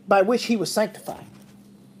 By which he was sanctified.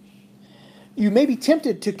 You may be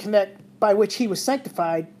tempted to connect by which he was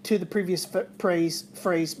sanctified to the previous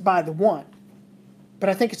phrase, by the one. But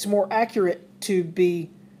I think it's more accurate to be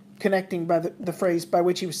connecting by the phrase by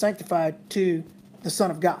which he was sanctified to the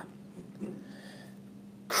Son of God.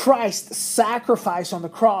 Christ's sacrifice on the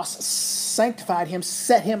cross sanctified him,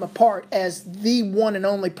 set him apart as the one and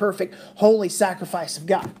only perfect, holy sacrifice of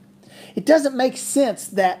God. It doesn't make sense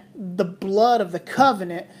that the blood of the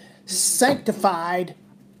covenant sanctified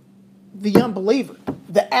the unbeliever,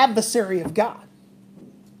 the adversary of God,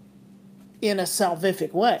 in a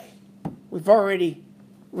salvific way. We've already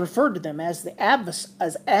referred to them as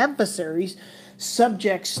as adversaries,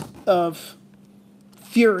 subjects of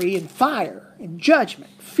fury and fire and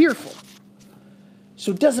judgment, fearful.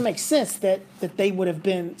 So it doesn't make sense that they would have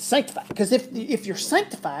been sanctified. Because if you're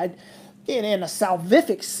sanctified in a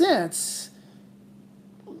salvific sense,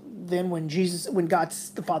 then when God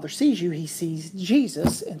the Father sees you, he sees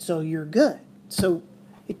Jesus, and so you're good. So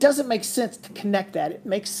it doesn't make sense to connect that. It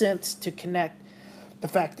makes sense to connect the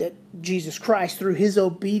fact that Jesus Christ, through his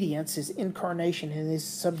obedience, his incarnation, and his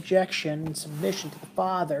subjection and submission to the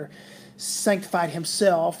Father, sanctified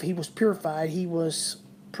himself. He was purified. He was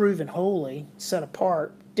proven holy, set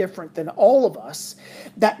apart, different than all of us.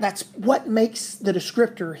 That's what makes the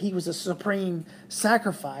descriptor, he was a supreme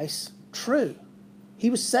sacrifice, true. He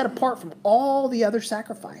was set apart from all the other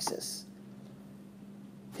sacrifices.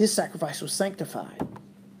 His sacrifice was sanctified.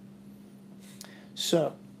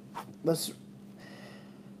 So, let's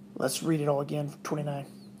read it all again, 29.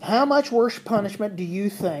 How much worse punishment do you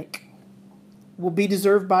think will be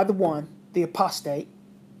deserved by the one, the apostate,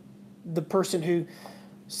 the person who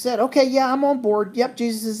said, okay, yeah, I'm on board. Yep,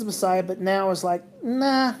 Jesus is the Messiah, but now is like,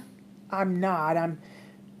 nah, I'm not. I'm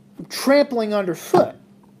trampling underfoot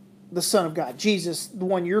the Son of God, Jesus, the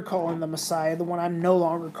one you're calling the Messiah, the one I'm no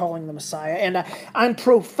longer calling the Messiah. And I'm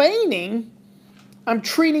profaning, I'm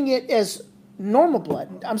treating it as normal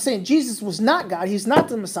blood. I'm saying Jesus was not God. He's not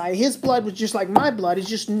the Messiah. His blood was just like my blood. It's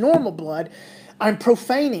just normal blood. I'm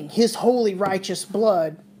profaning his holy, righteous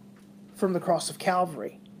blood from the cross of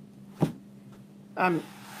Calvary. I'm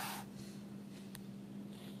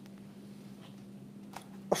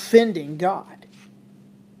offending God,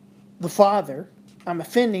 the Father. I'm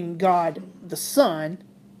offending God, the Son,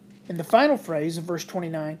 in the final phrase of verse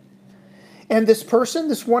 29. And this person,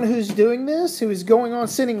 this one who's doing this, who is going on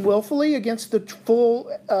sinning willfully against the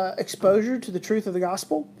full exposure to the truth of the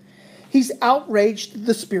gospel, he's outraged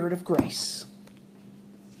the Spirit of grace.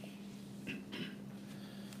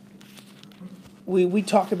 We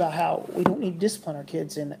talked about how we don't need to discipline our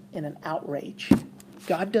kids in an outrage.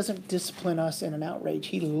 God doesn't discipline us in an outrage.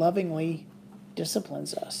 He lovingly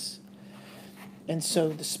disciplines us. And so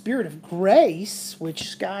the Spirit of grace, which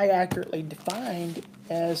Sky accurately defined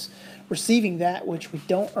as receiving that which we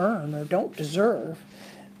don't earn or don't deserve,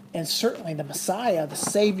 and certainly the Messiah, the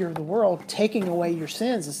Savior of the world, taking away your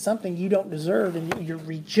sins is something you don't deserve, and you're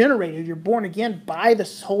regenerated, you're born again by the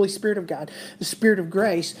Holy Spirit of God, the Spirit of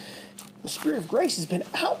grace. The Spirit of grace has been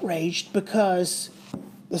outraged because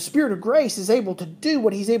the Spirit of grace is able to do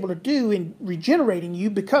what he's able to do in regenerating you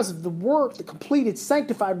because of the work, the completed,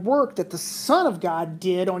 sanctified work that the Son of God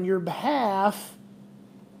did on your behalf,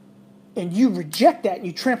 and you reject that and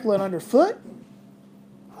you trample it underfoot,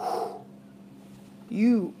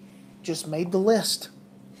 you just made the list.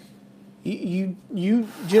 You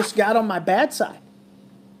just got on my bad side.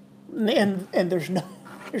 And there's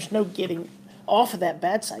no getting off of that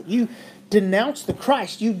bad side. You denounce the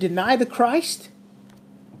Christ, you deny the Christ,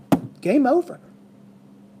 game over.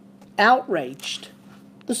 Outraged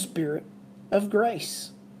the Spirit of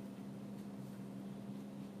grace.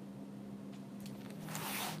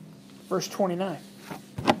 Verse 29.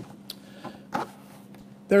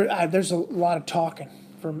 There's a lot of talking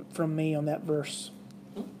from me on that verse.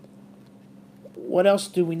 What else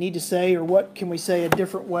do we need to say, or what can we say a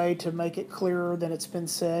different way to make it clearer than it's been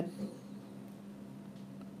said?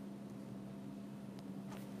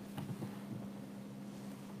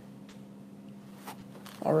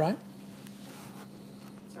 All right.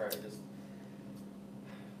 Sorry,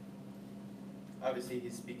 obviously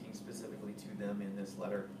he's speaking specifically to them in this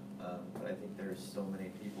letter, but I think there's so many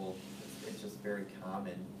people, it's just very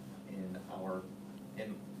common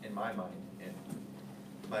in my mind, and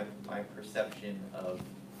my perception of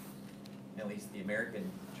at least the American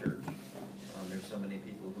church. There's so many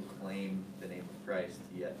people who claim the name of Christ,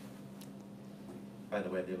 yet by the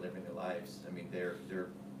way they're living their lives, I mean,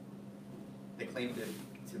 they claim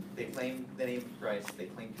they claim the name of Christ, they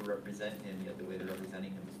claim to represent him, yet the way they're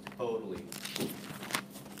representing him is totally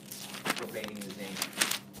profaning his name.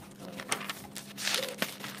 So,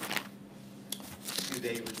 do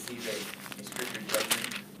they receive a stricter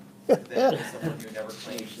judgment than someone who never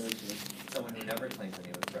claims the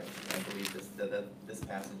name of Christ? I believe this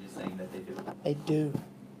passage is saying that they do. They do.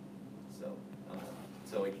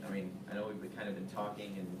 So I mean, I know we've kind of been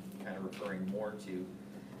talking and kind of referring more to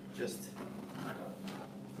just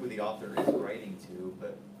who the author is writing to,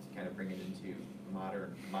 but to kind of bring it into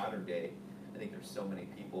modern day, I think there's so many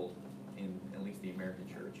people in at least the American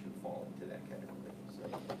church who fall into that category.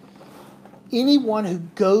 So. Anyone who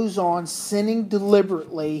goes on sinning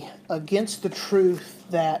deliberately against the truth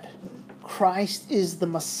that Christ is the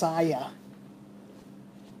Messiah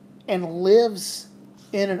and lives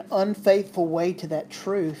in an unfaithful way to that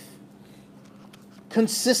truth,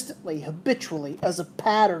 consistently, habitually, as a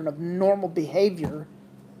pattern of normal behavior,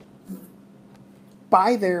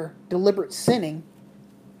 by their deliberate sinning,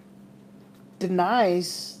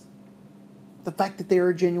 denies the fact that they are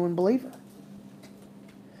a genuine believer.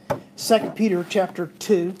 2 Peter chapter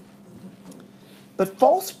 2. But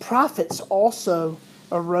false prophets also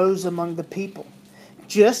arose among the people,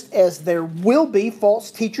 just as there will be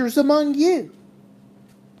false teachers among you,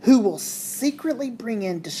 who will secretly bring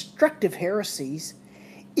in destructive heresies,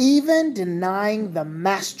 even denying the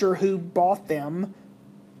master who bought them,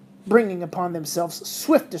 bringing upon themselves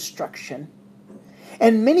swift destruction.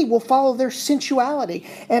 And many will follow their sensuality,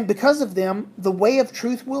 and because of them, the way of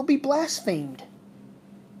truth will be blasphemed.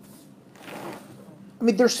 I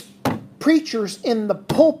mean, there's preachers in the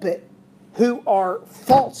pulpit who are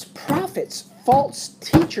false prophets, false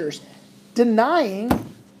teachers,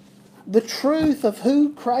 denying the truth of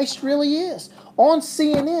who Christ really is. On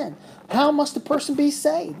CNN, how must a person be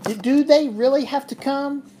saved? Do they really have to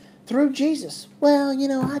come through Jesus? Well,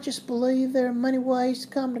 I just believe there are many ways to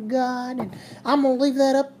come to God, and I'm going to leave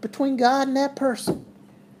that up between God and that person.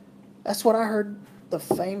 That's what I heard the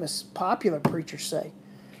famous, popular preacher say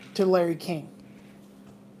to Larry King.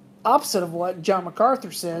 Opposite of what John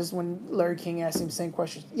MacArthur says when Larry King asked him the same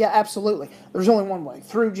question. Yeah, absolutely. There's only one way,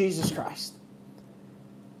 through Jesus Christ.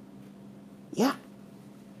 Yeah.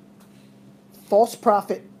 False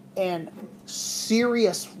prophet and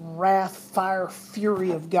serious wrath, fire,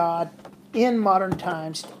 fury of God in modern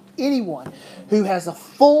times. Anyone who has a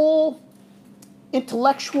full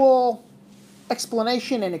intellectual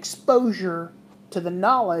explanation and exposure to the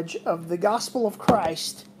knowledge of the gospel of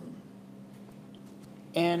Christ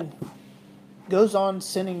and goes on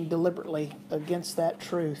sinning deliberately against that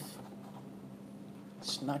truth,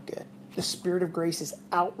 it's not good. The Spirit of grace is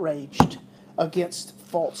outraged against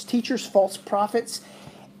false teachers, false prophets,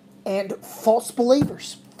 and false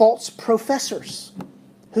believers, false professors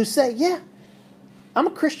who say, yeah, I'm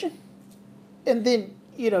a Christian. And then,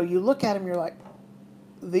 you look at them, you're like,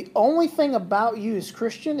 the only thing about you as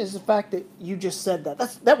Christian is the fact that you just said that.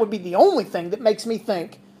 That would be the only thing that makes me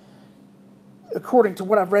think, according to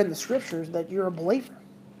what I've read in the scriptures, that you're a believer.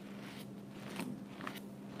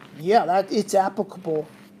 Yeah, it's applicable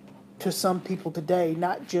to some people today,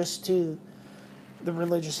 not just to the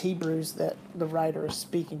religious Hebrews that the writer is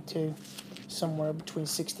speaking to somewhere between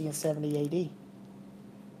 60 and 70 AD.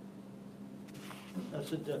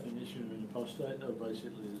 That's the definition of an apostate, though,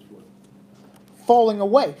 basically, is what? Falling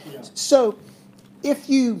away. Yeah. So, if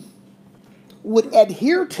you would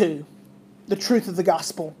adhere to the truth of the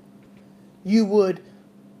gospel, you would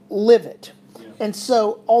live it. Yeah. And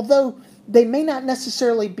so, although they may not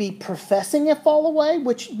necessarily be professing a fall away,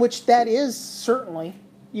 which that is certainly,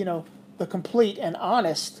 the complete and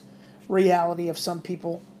honest reality of some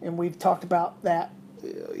people, and we've talked about that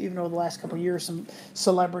even over the last couple of years, some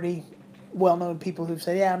celebrity, well-known people who've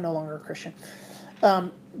said, yeah, I'm no longer a Christian.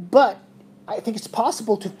 But I think it's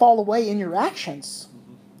possible to fall away in your actions.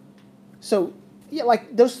 Mm-hmm. So, yeah,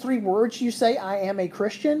 like those 3 words you say, I am a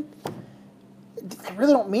Christian, they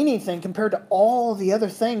really don't mean anything compared to all the other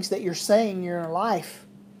things that you're saying in your life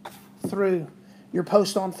through your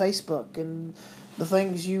post on Facebook and the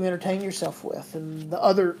things you entertain yourself with and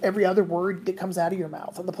every other word that comes out of your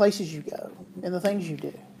mouth and the places you go and the things you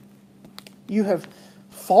do. You have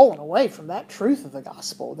fallen away from that truth of the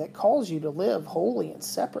gospel that calls you to live holy and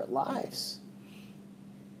separate lives.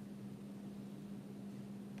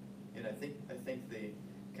 And I think the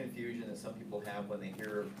confusion that some people have when they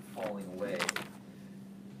hear falling away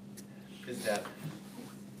is that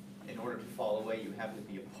in order to fall away, you have to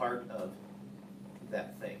be a part of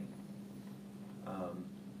that thing.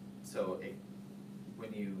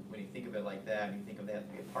 When you think of it like that, and you think of that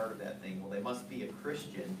to be a part of that thing, well, they must be a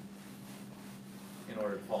Christian in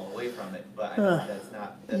order to fall away from it. But I know that's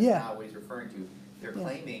not what he's referring to. They're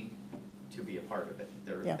claiming to be a part of it.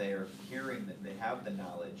 They're hearing that they have the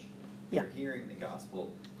knowledge. They're hearing the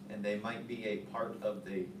gospel, and they might be a part of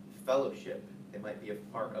the fellowship. They might be a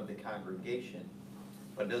part of the congregation,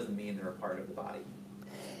 but it doesn't mean they're a part of the body.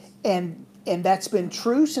 And that's been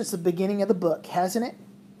true since the beginning of the book, hasn't it?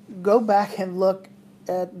 Go back and look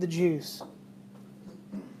at the Jews.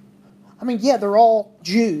 I mean, yeah, they're all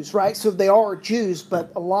Jews, right? So they are Jews,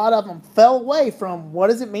 but a lot of them fell away from what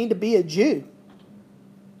does it mean to be a Jew?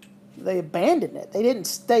 They abandoned it. They didn't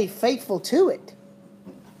stay faithful to it.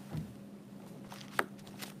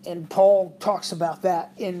 And Paul talks about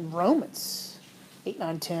that in Romans 8,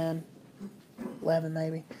 9, 10, 11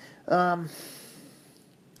 maybe. A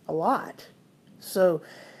lot. So,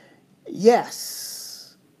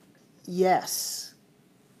 yes.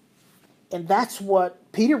 And that's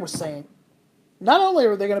what Peter was saying. Not only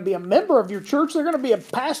are they going to be a member of your church, they're going to be a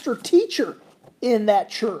pastor teacher in that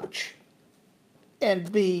church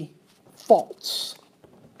and be false,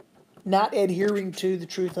 not adhering to the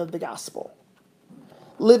truth of the gospel,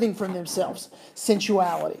 living from themselves,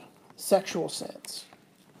 sensuality, sexual sins.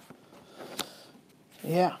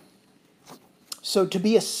 Yeah. So to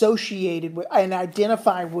be associated with and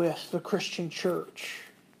identify with the Christian church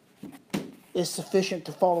is sufficient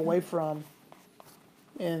to fall away from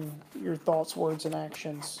in your thoughts, words, and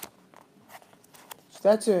actions. So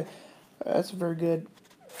that's a very good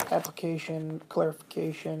application,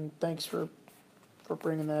 clarification. Thanks for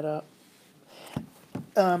bringing that up.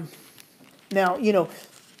 Now,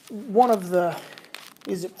 one of the,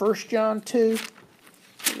 is it 1 John 2,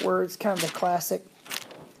 where it's kind of the classic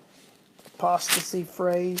apostasy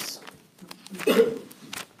phrase?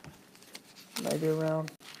 Maybe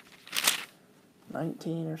around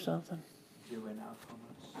 19 or something. They went out from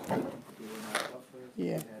us. They were not of us.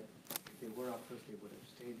 Yeah. If they were of us, they would have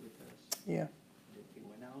stayed with us. Yeah. They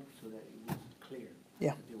went out so that it was clear.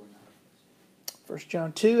 Yeah. That they were not of us. 1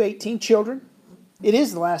 John 2:18, children, it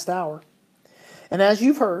is the last hour. And as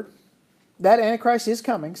you've heard, that Antichrist is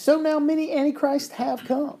coming. So now many Antichrists have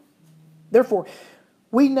come. Therefore,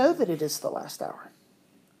 we know that it is the last hour.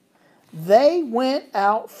 They went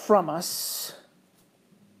out from us,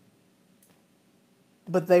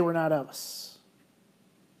 but they were not of us.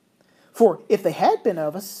 For if they had been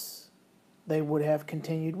of us, they would have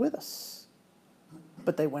continued with us.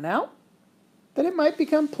 But they went out, that it might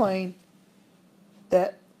become plain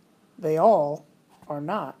that they all are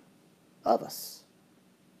not of us.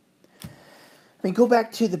 I mean, go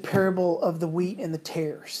back to the parable of the wheat and the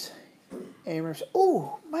tares. And you remember,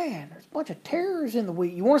 oh man, there's a bunch of tares in the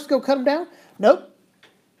wheat. You want us to go cut them down? Nope.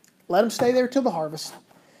 Let them stay there till the harvest.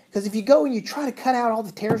 Because if you go and you try to cut out all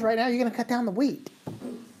the tares right now, you're going to cut down the wheat.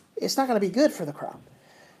 It's not going to be good for the crop.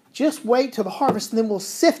 Just wait till the harvest, and then we'll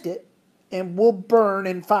sift it, and we'll burn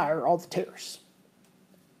in fire all the tares.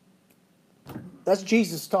 That's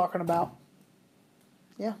Jesus talking about.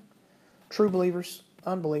 Yeah. True believers,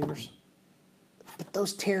 unbelievers. But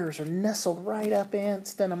those tares are nestled right up in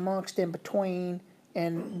amongst, in between,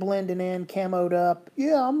 and blending in, camoed up.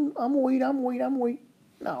 Yeah, I'm wheat.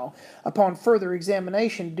 No. Upon further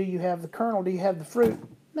examination, do you have the kernel? Do you have the fruit?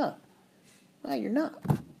 No. No, you're not.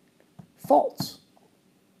 False.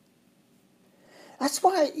 That's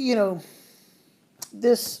why,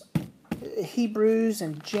 this Hebrews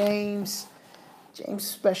and James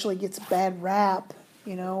especially gets a bad rap,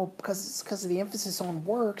 because of the emphasis on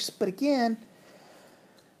works. But again,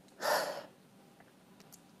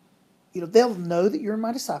 they'll know that you're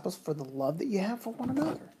my disciples for the love that you have for one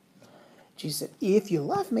another. Jesus said, if you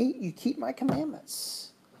love me, you keep my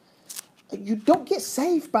commandments. You don't get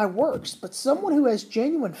saved by works, but someone who has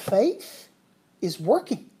genuine faith is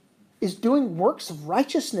working, is doing works of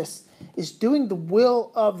righteousness, is doing the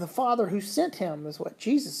will of the Father who sent him, is what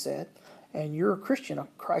Jesus said. And you're a Christian, a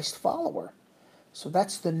Christ follower. So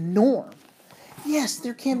that's the norm. Yes,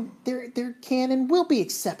 there can and will be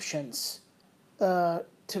exceptions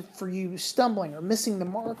for you stumbling or missing the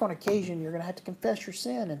mark on occasion. You're going to have to confess your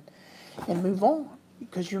sin and move on,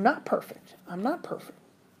 because you're not perfect. I'm not perfect.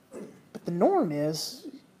 But the norm is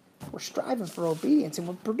we're striving for obedience and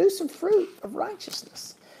we're producing fruit of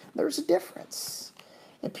righteousness. There's a difference.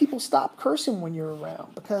 And people stop cursing when you're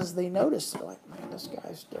around because they notice, they're like, man, this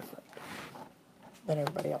guy's different than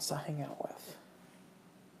everybody else I hang out with.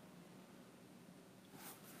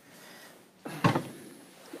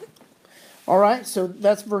 All right, so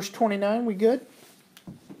that's verse 29. We good?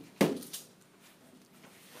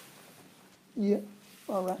 Yeah.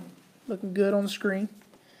 All right. Looking good on the screen.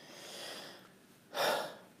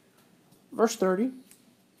 Verse 30.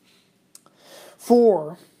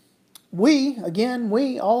 For we,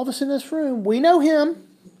 all of us in this room, we know him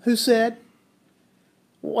who said,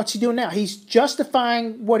 what's he doing now? He's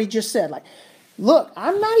justifying what he just said. Like, look,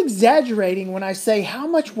 I'm not exaggerating when I say how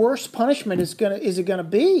much worse punishment is it gonna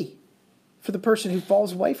be for the person who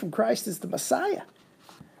falls away from Christ as the Messiah.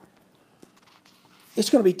 It's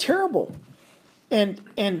going to be terrible. And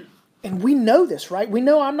we know this, right? We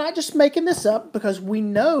know, I'm not just making this up, because we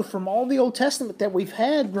know from all the Old Testament that we've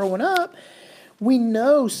had growing up, we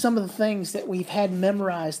know some of the things that we've had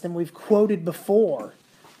memorized and we've quoted before.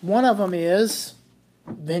 One of them is,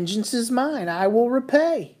 vengeance is mine, I will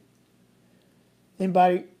repay.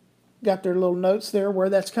 Anybody got their little notes there where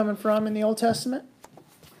that's coming from in the Old Testament?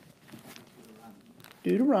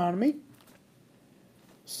 Deuteronomy.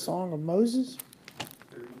 Song of Moses.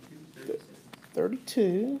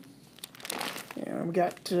 32. And we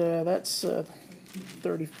got, that's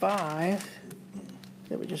 35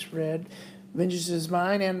 that we just read. Vengeance is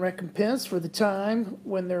mine and recompense for the time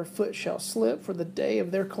when their foot shall slip, for the day of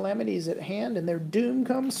their calamity is at hand and their doom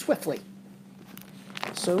comes swiftly.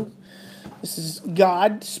 So, this is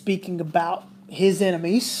God speaking about his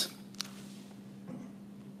enemies.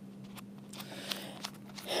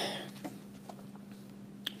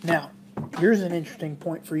 Now, Here's an interesting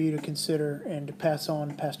point for you to consider and to pass on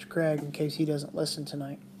to Pastor Craig in case he doesn't listen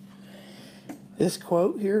tonight. This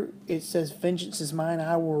quote here, it says, "Vengeance is mine,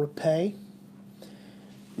 I will repay."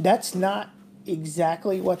 That's not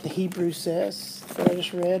exactly what the Hebrew says that I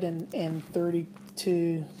just read in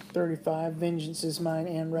 32:35. Vengeance is mine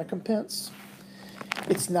and recompense.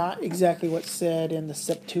 It's not exactly what's said in the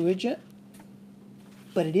Septuagint,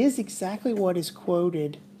 but it is exactly what is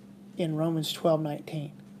quoted in Romans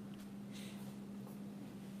 12:19.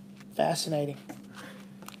 Fascinating.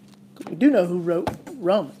 We do know who wrote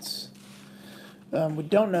Romans. We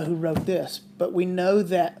don't know who wrote this, but we know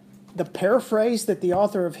that the paraphrase that the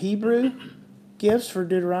author of Hebrew gives for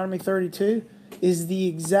Deuteronomy 32 is the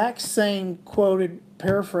exact same quoted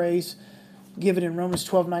paraphrase given in Romans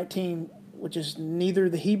 12:19, which is neither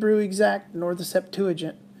the Hebrew exact nor the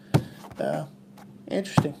Septuagint.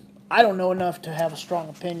 Interesting. I don't know enough to have a strong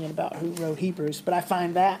opinion about who wrote Hebrews, but I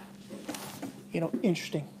find that,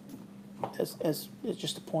 interesting as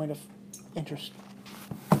just a point of interest.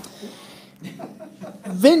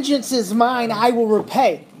 Vengeance is mine, I will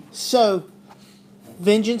repay. So,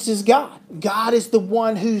 vengeance is God. God is the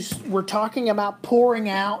one we're talking about pouring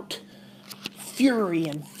out fury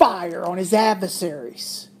and fire on his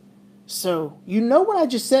adversaries. So, what I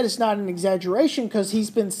just said is not an exaggeration because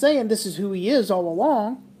he's been saying this is who he is all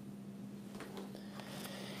along.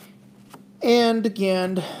 And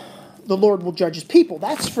again, the Lord will judge his people.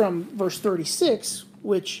 That's from verse 36,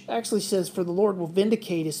 which actually says, "For the Lord will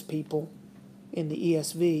vindicate his people," in the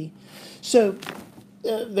ESV. So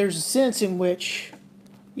there's a sense in which,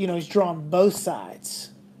 he's drawn both sides.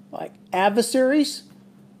 Like adversaries,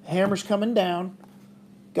 hammer's coming down.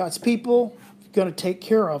 God's people, going to take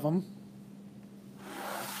care of them.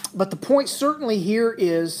 But the point certainly here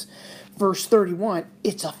is, verse 31,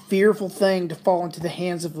 it's a fearful thing to fall into the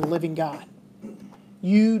hands of the living God.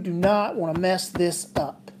 You do not want to mess this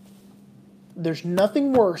up. There's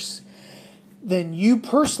nothing worse than you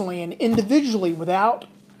personally and individually, without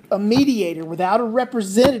a mediator, without a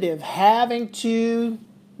representative, having to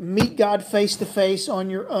meet God face to face on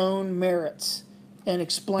your own merits and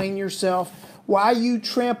explain yourself why you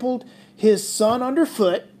trampled his son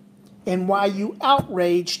underfoot and why you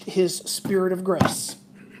outraged his spirit of grace.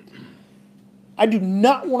 I do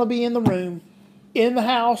not want to be in the room, in the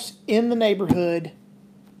house, in the neighborhood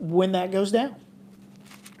when that goes down.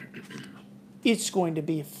 It's going to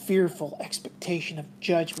be a fearful expectation of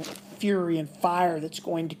judgment, fury, and fire that's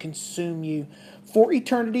going to consume you for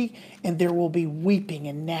eternity, and there will be weeping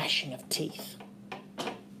and gnashing of teeth.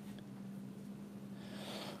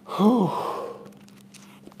 Whew.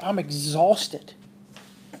 I'm exhausted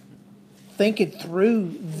thinking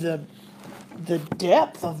through the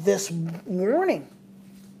depth of this warning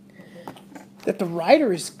that the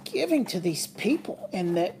writer is giving to these people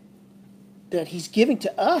and that he's giving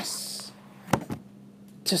to us.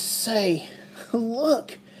 To say,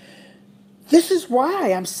 look, this is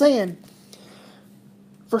why I'm saying,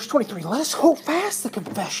 verse 23, let us hold fast the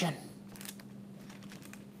confession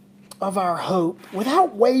of our hope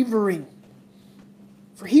without wavering.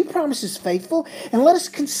 For he promises faithful, and let us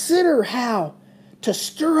consider how to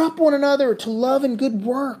stir up one another to love and good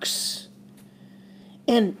works,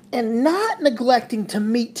 and not neglecting to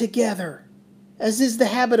meet together, as is the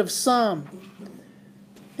habit of some.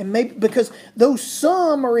 And maybe because those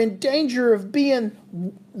some are in danger of being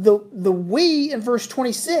the we in verse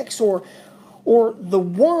 26 or the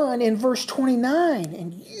one in verse 29.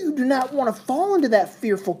 And you do not want to fall into that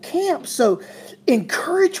fearful camp. So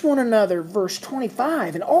encourage one another, verse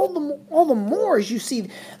 25. And all the more as you see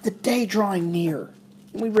the day drawing near.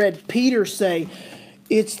 And we read Peter say,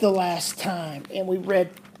 it's the last time. And we read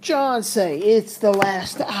John say, it's the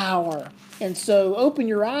last hour. And so open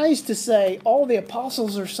your eyes to say, all the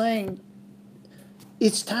apostles are saying,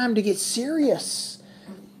 it's time to get serious.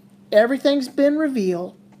 Everything's been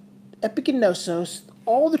revealed. Epigenosos.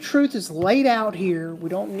 All the truth is laid out here. We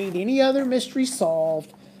don't need any other mystery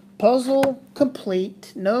solved. Puzzle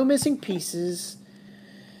complete. No missing pieces.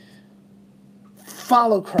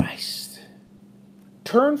 Follow Christ.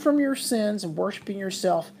 Turn from your sins and worshiping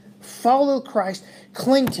yourself. Follow Christ.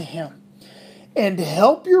 Cling to him. And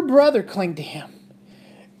help your brother cling to him.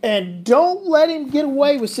 And don't let him get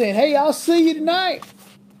away with saying, hey, I'll see you tonight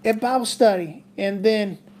at Bible study. And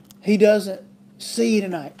then he doesn't see you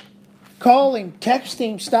tonight. Call him, text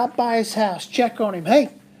him, stop by his house, check on him.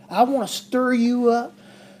 Hey, I want to stir you up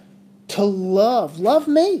to love. Love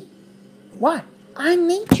me. Why? I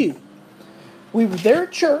need you. We were there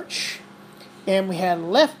at church, and we had a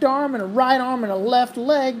left arm and a right arm and a left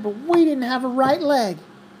leg, but we didn't have a right leg.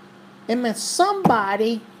 It meant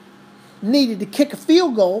somebody needed to kick a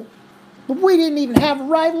field goal But we didn't even have a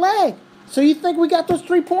right leg. So you think we got those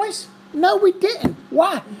 3 points? No, we didn't.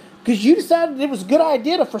 Why? Because you decided it was a good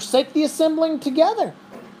idea to forsake the assembling together.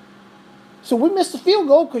 So we missed the field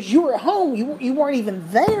goal because you were at home. You weren't even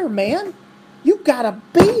there, man. You got to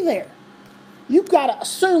be there. You've got to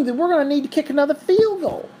assume that we're going to need to kick another field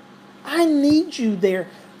goal. I need you there.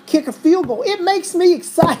 Kick a field goal. It makes me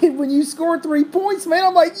excited when you score 3 points, man.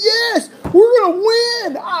 I'm like, yes, we're going to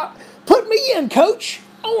win. Put me in, coach.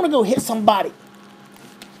 I want to go hit somebody.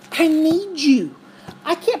 I need you.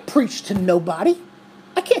 I can't preach to nobody.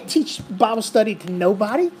 I can't teach Bible study to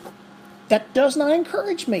nobody. That does not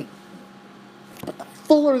encourage me. But the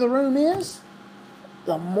fuller the room is,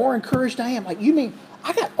 the more encouraged I am. Like, you mean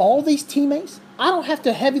I got all these teammates? I don't have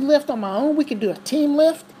to heavy lift on my own. We can do a team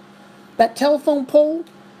lift. That telephone pole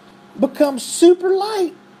becomes super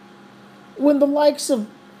light when the likes of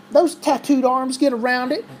those tattooed arms get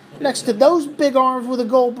around it, next to those big arms with a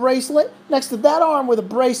gold bracelet, next to that arm with a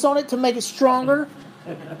brace on it to make it stronger.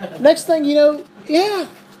 Next thing you know, yeah,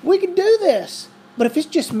 we can do this. But if it's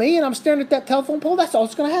just me and I'm staring at that telephone pole, that's all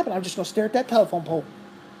that's going to happen. I'm just going to stare at that telephone pole.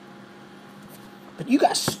 But you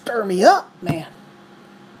got to stir me up, man,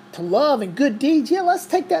 to love and good deeds. Yeah, let's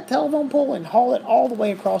take that telephone pole and haul it all the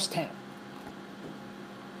way across town.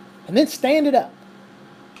 And then stand it up.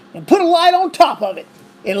 And put a light on top of it.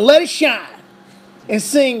 And let it shine. And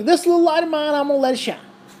sing, this little light of mine, I'm going to let it shine.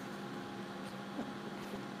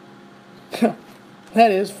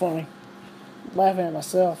 That is funny. I'm laughing at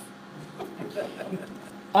myself.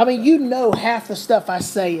 I mean, you know half the stuff I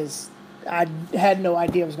say is, I had no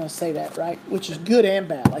idea I was going to say that, right? Which is good and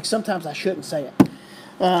bad. Like, sometimes I shouldn't say it.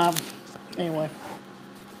 Anyway.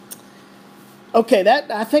 Okay,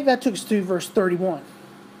 I think that took us through verse 31.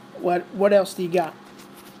 What else do you got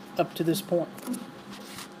up to this point?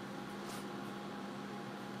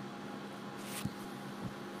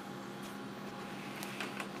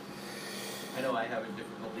 I know I have a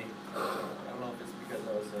difficulty. I don't know if it's because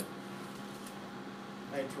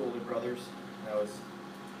I had two older brothers, and I was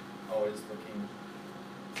always looking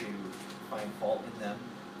to find fault in them.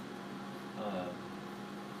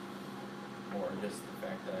 Or just the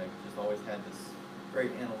fact that I just always had this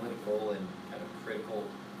very analytical and kind of critical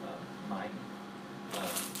mind.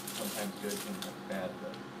 Sometimes good, sometimes bad,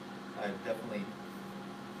 but I've definitely,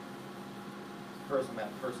 personal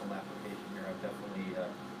application here, I've definitely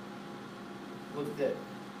looked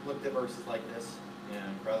at verses like this,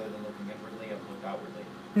 and rather than looking inwardly, I've looked outwardly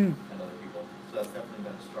at other people. So that's definitely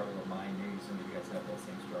been a struggle of mine. Maybe some of you guys have that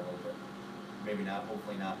same struggle, but maybe not,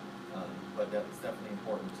 hopefully not. But that's definitely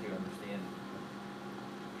important to understand.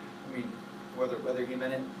 I mean, whether he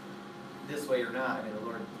meant it this way or not, I mean, the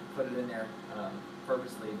Lord put it in there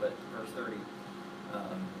purposely, but verse 30,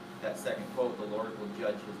 that second quote, the Lord will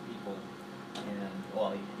judge his people, and,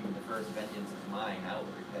 well, even the first, vengeance is mine, I will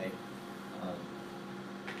repay.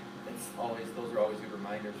 Those are always good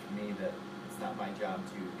reminders for me that it's not my job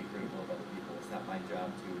to be critical of other people. It's not my job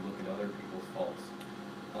to look at other people's faults.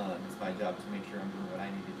 It's my job to make sure I'm doing what I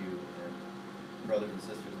need to do. And brothers and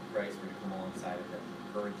sisters in Christ, we're to come alongside of them,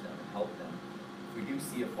 encourage them, and help them. If we do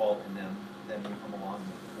see a fault in them, then we come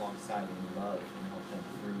alongside them in love and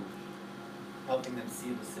helping them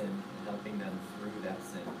see the sin and helping them through that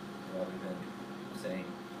sin, rather than saying,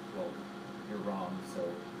 well, you're wrong, so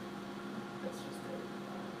that's just it.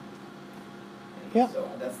 Yeah. So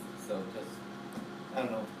just, I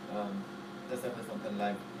don't know, that's definitely something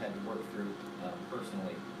that I've had to work through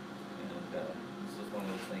personally, and it's just one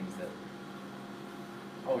of those things that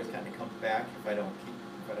always kind of comes back if I don't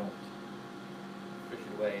push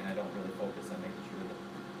it away, and I don't really focus on making sure that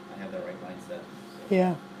I have that right mindset. So.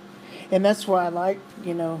 Yeah. And that's why I like,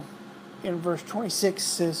 in verse 26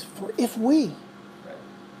 says, for if we, Right.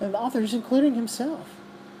 and the author is including himself.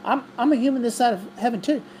 I'm a human this side of heaven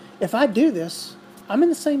too. If I do this, I'm in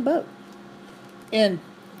the same boat. And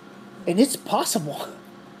it's possible.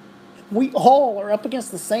 We all are up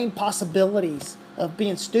against the same possibilities of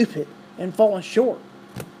being stupid and falling short.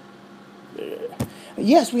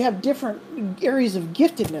 Yes, we have different areas of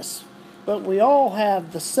giftedness, but we all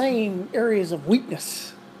have the same areas of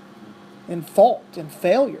weakness and fault and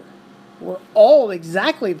failure. We're all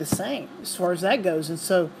exactly the same as far as that goes. And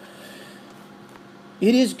so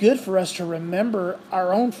it is good for us to remember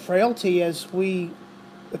our own frailty as we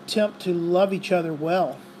attempt to love each other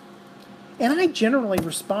well. And I generally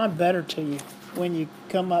respond better to you when you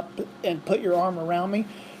come up and put your arm around me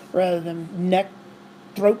rather than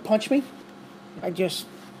throat punch me. I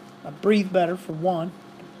breathe better, for one.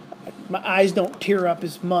 My eyes don't tear up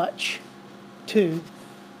as much, too.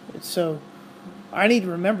 And so I need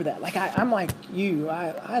to remember that. Like, I'm like you.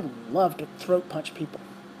 I love to throat punch people.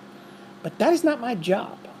 But that is not my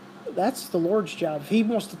job. That's the Lord's job. If He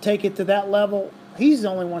wants to take it to that level, He's the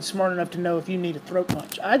only one smart enough to know if you need a throat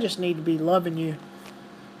punch. I just need to be loving you,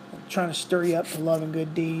 trying to stir you up to love and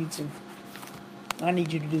good deeds, and I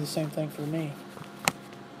need you to do the same thing for me.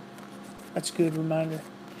 That's a good reminder.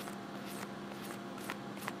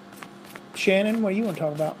 Shannon, what do you want to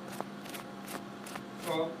talk about?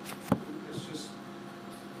 Well, it's just,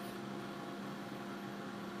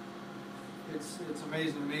 it's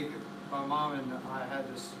amazing to me. My mom and I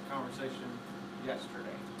had this conversation yesterday.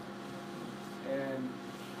 And,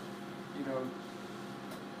 you know,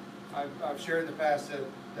 I've shared in the past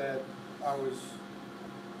that I was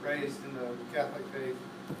raised in the Catholic faith,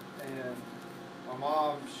 and my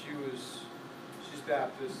mom, she's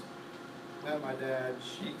Baptist, met my dad,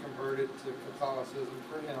 she converted to Catholicism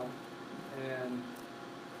for him, and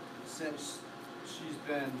since she's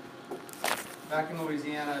been back in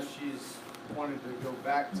Louisiana, she's wanted to go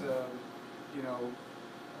back to, you know,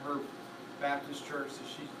 her Baptist church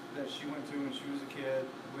that she went to when she was a kid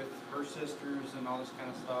with her sisters and all this kind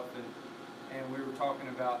of stuff, and we were talking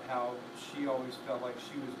about how she always felt like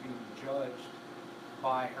she was being judged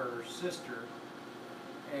by her sister,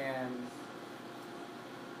 and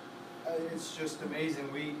it's just amazing.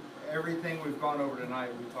 Everything we've gone over tonight,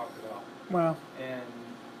 we talked about. Wow. And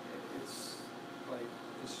it's like,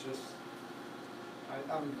 it's just,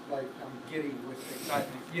 I'm giddy with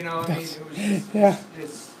excitement. You know, I mean, it was just, Yeah.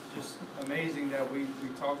 it's just amazing that we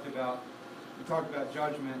talked about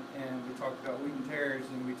judgment, and we talked about wheat and tares,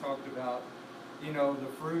 and we talked about, you know, the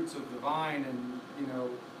fruits of the vine, and, you know,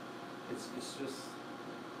 it's just,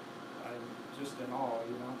 I'm just in awe,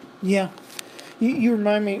 you know. Yeah. You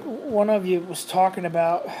remind me, one of you was talking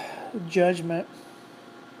about judgment,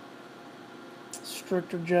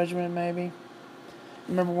 stricter judgment maybe.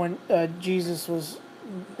 Remember when Jesus was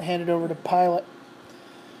handed over to Pilate,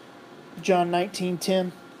 John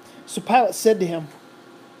 19:10. So Pilate said to him,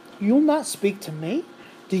 "You'll not speak to me?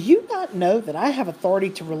 Do you not know that I have authority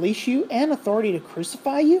to release you and authority to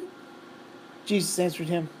crucify you?" Jesus answered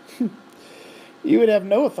him, "You would have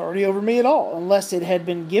no authority over me at all, unless it had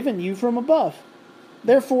been given you from above.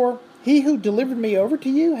 Therefore, he who delivered me over to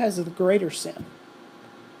you has the greater sin."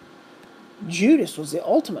 Judas was the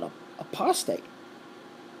ultimate apostate,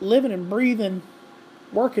 living and breathing,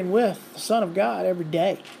 working with the Son of God every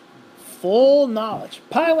day. Full knowledge.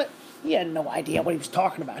 Pilate, he had no idea what he was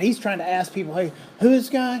talking about. He's trying to ask people, hey, who is this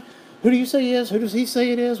guy? Who do you say he is? Who does he say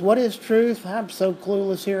it is? What is truth? I'm so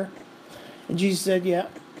clueless here. And Jesus said, yeah,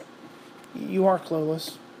 you are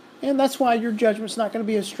clueless. And that's why your judgment's not going to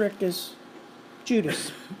be as strict as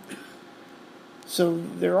Judas. So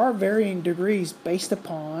there are varying degrees based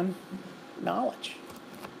upon knowledge.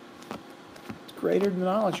 It's greater the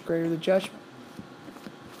knowledge, greater the judgment.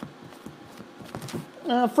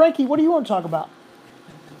 Frankie, what do you want to talk about?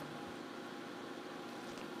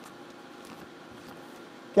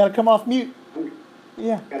 Got to come off mute.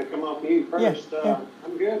 Yeah. Got to come off mute first. Yeah.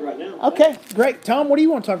 I'm good right now. Okay, great. Tom, what do you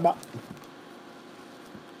want to talk about?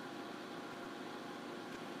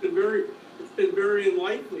 It's been very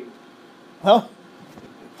enlightening. Well,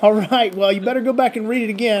 all right. Well, you better go back and read it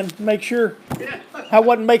again. Make sure I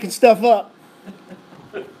wasn't making stuff up.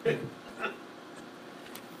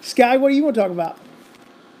 Sky, what do you want to talk about?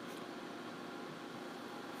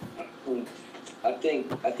 I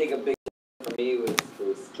think a big thing for me was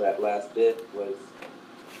that last bit was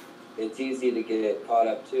it's easy to get caught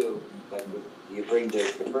up too. Like you bring the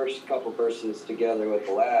first couple verses together with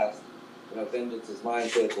the last, you know, vengeance is mine,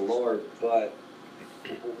 saith the Lord, but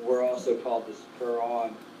we're also called to spur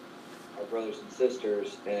on our brothers and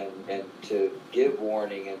sisters and to give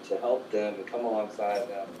warning and to help them and come alongside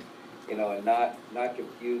them, you know, and not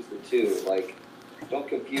confuse the two. Like, don't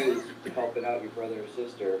confuse helping out your brother or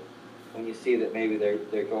sister when you see that maybe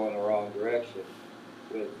they're going the wrong direction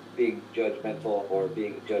with being judgmental or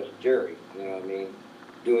being a judge and jury. You know what I mean?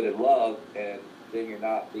 Do it in love, and then you're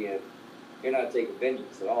not taking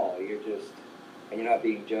vengeance at all. You're not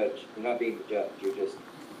being judged. You're not being the judge. You're just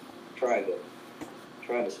trying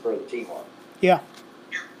to spur the team on. Yeah.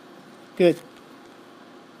 Good.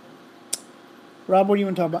 Rob, what do you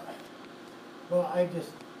want to talk about? Well, I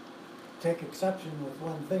just take exception with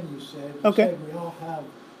one thing you said. Okay. You said we all have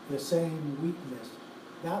the same weakness.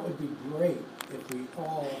 That would be great if we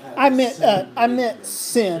all had I the meant same I meant weakness.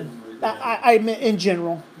 sin. I meant in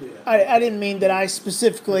general. Yeah. I didn't mean that I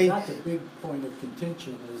specifically. That's a big point of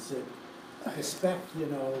contention, is that the speck, you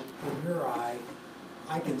know, in your eye,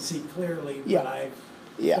 I can see clearly, Yeah. but I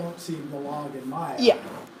Yeah. don't see the log in my eye. Yeah.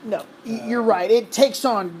 No, you're right. It takes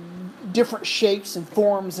on different shapes and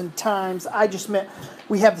forms and times. I just meant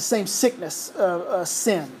we have the same sickness,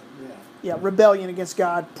 sin. Yeah. Yeah, rebellion against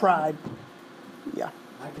God, pride. Yeah,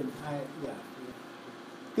 Yeah.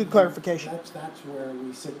 good clarification. That's where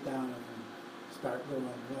we sit down and start going,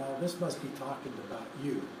 well, this must be talking about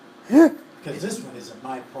you. Because this one isn't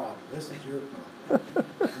my problem, this is your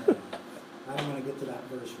problem. I don't wanna get to that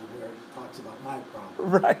verse where it talks about my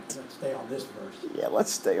problem. Right. Let's stay on this verse. Yeah,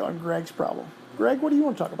 let's stay on Greg's problem. Greg, what do you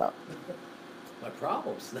want to talk about? My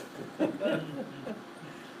problems.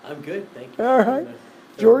 I'm good, thank you. All right.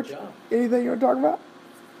 George, anything you want to talk about?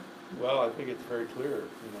 Well, I think it's very clear,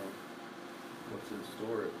 you know, what's in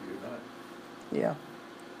store if you're not Yeah.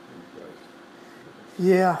 in Christ.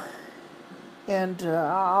 Yeah. And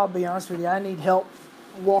I'll be honest with you, I need help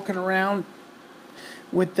walking around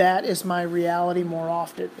with that as my reality more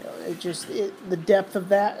often. The depth of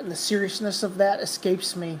that and the seriousness of that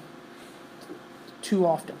escapes me too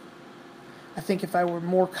often. I think if I were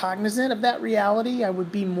more cognizant of that reality, I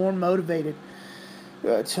would be more motivated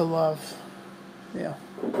to love. Yeah.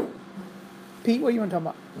 Pete, what do you want to talk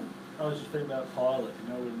about? I was just thinking about Pilate,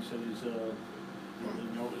 you know, when he said he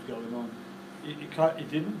didn't know what was going on. He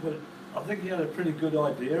didn't, but I think he had a pretty good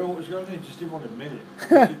idea of what was going on, he just didn't want to admit it.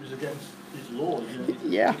 Because it was against his laws, you know,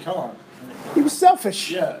 Yeah. he can't. He was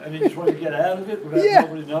selfish. Yeah, and he just wanted to get out of it without Yeah.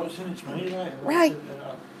 nobody noticing it's me, like, and Right.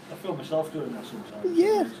 I feel myself doing that sometimes.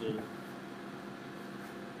 Yeah. So,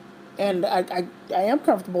 And I am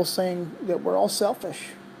comfortable saying that we're all selfish.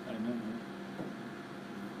 I know,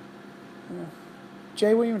 man.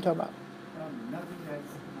 Jay, what do you want to talk about? Nothing that's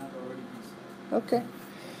not already been said. Okay.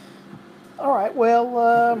 All right,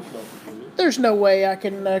 well, there's no way I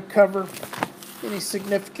can cover any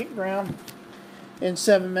significant ground in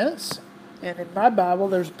 7 minutes. And in my Bible,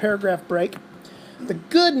 there's a paragraph break. The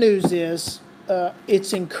good news is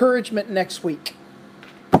it's encouragement next week.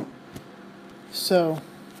 So,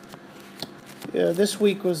 this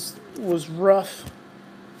week was rough,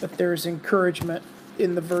 but there's encouragement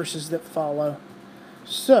in the verses that follow.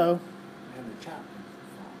 So, And the chapter.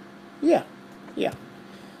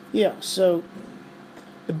 yeah. So,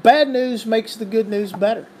 the bad news makes the good news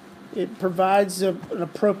better. It provides an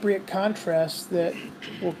appropriate contrast that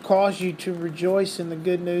will cause you to rejoice in the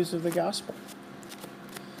good news of the gospel.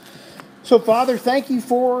 So, Father, thank you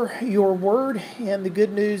for your word and the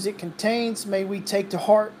good news it contains. May we take to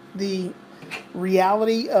heart the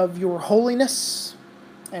reality of your holiness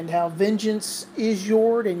and how vengeance is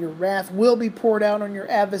yours and your wrath will be poured out on your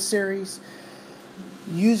adversaries.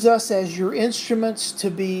 Use us as your instruments to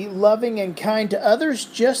be loving and kind to others,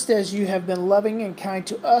 just as you have been loving and kind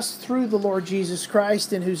to us through the Lord Jesus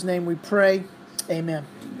Christ, in whose name we pray. Amen.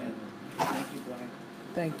 Amen. Thank you, Brian.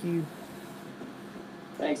 Thank you.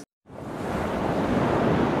 Thanks.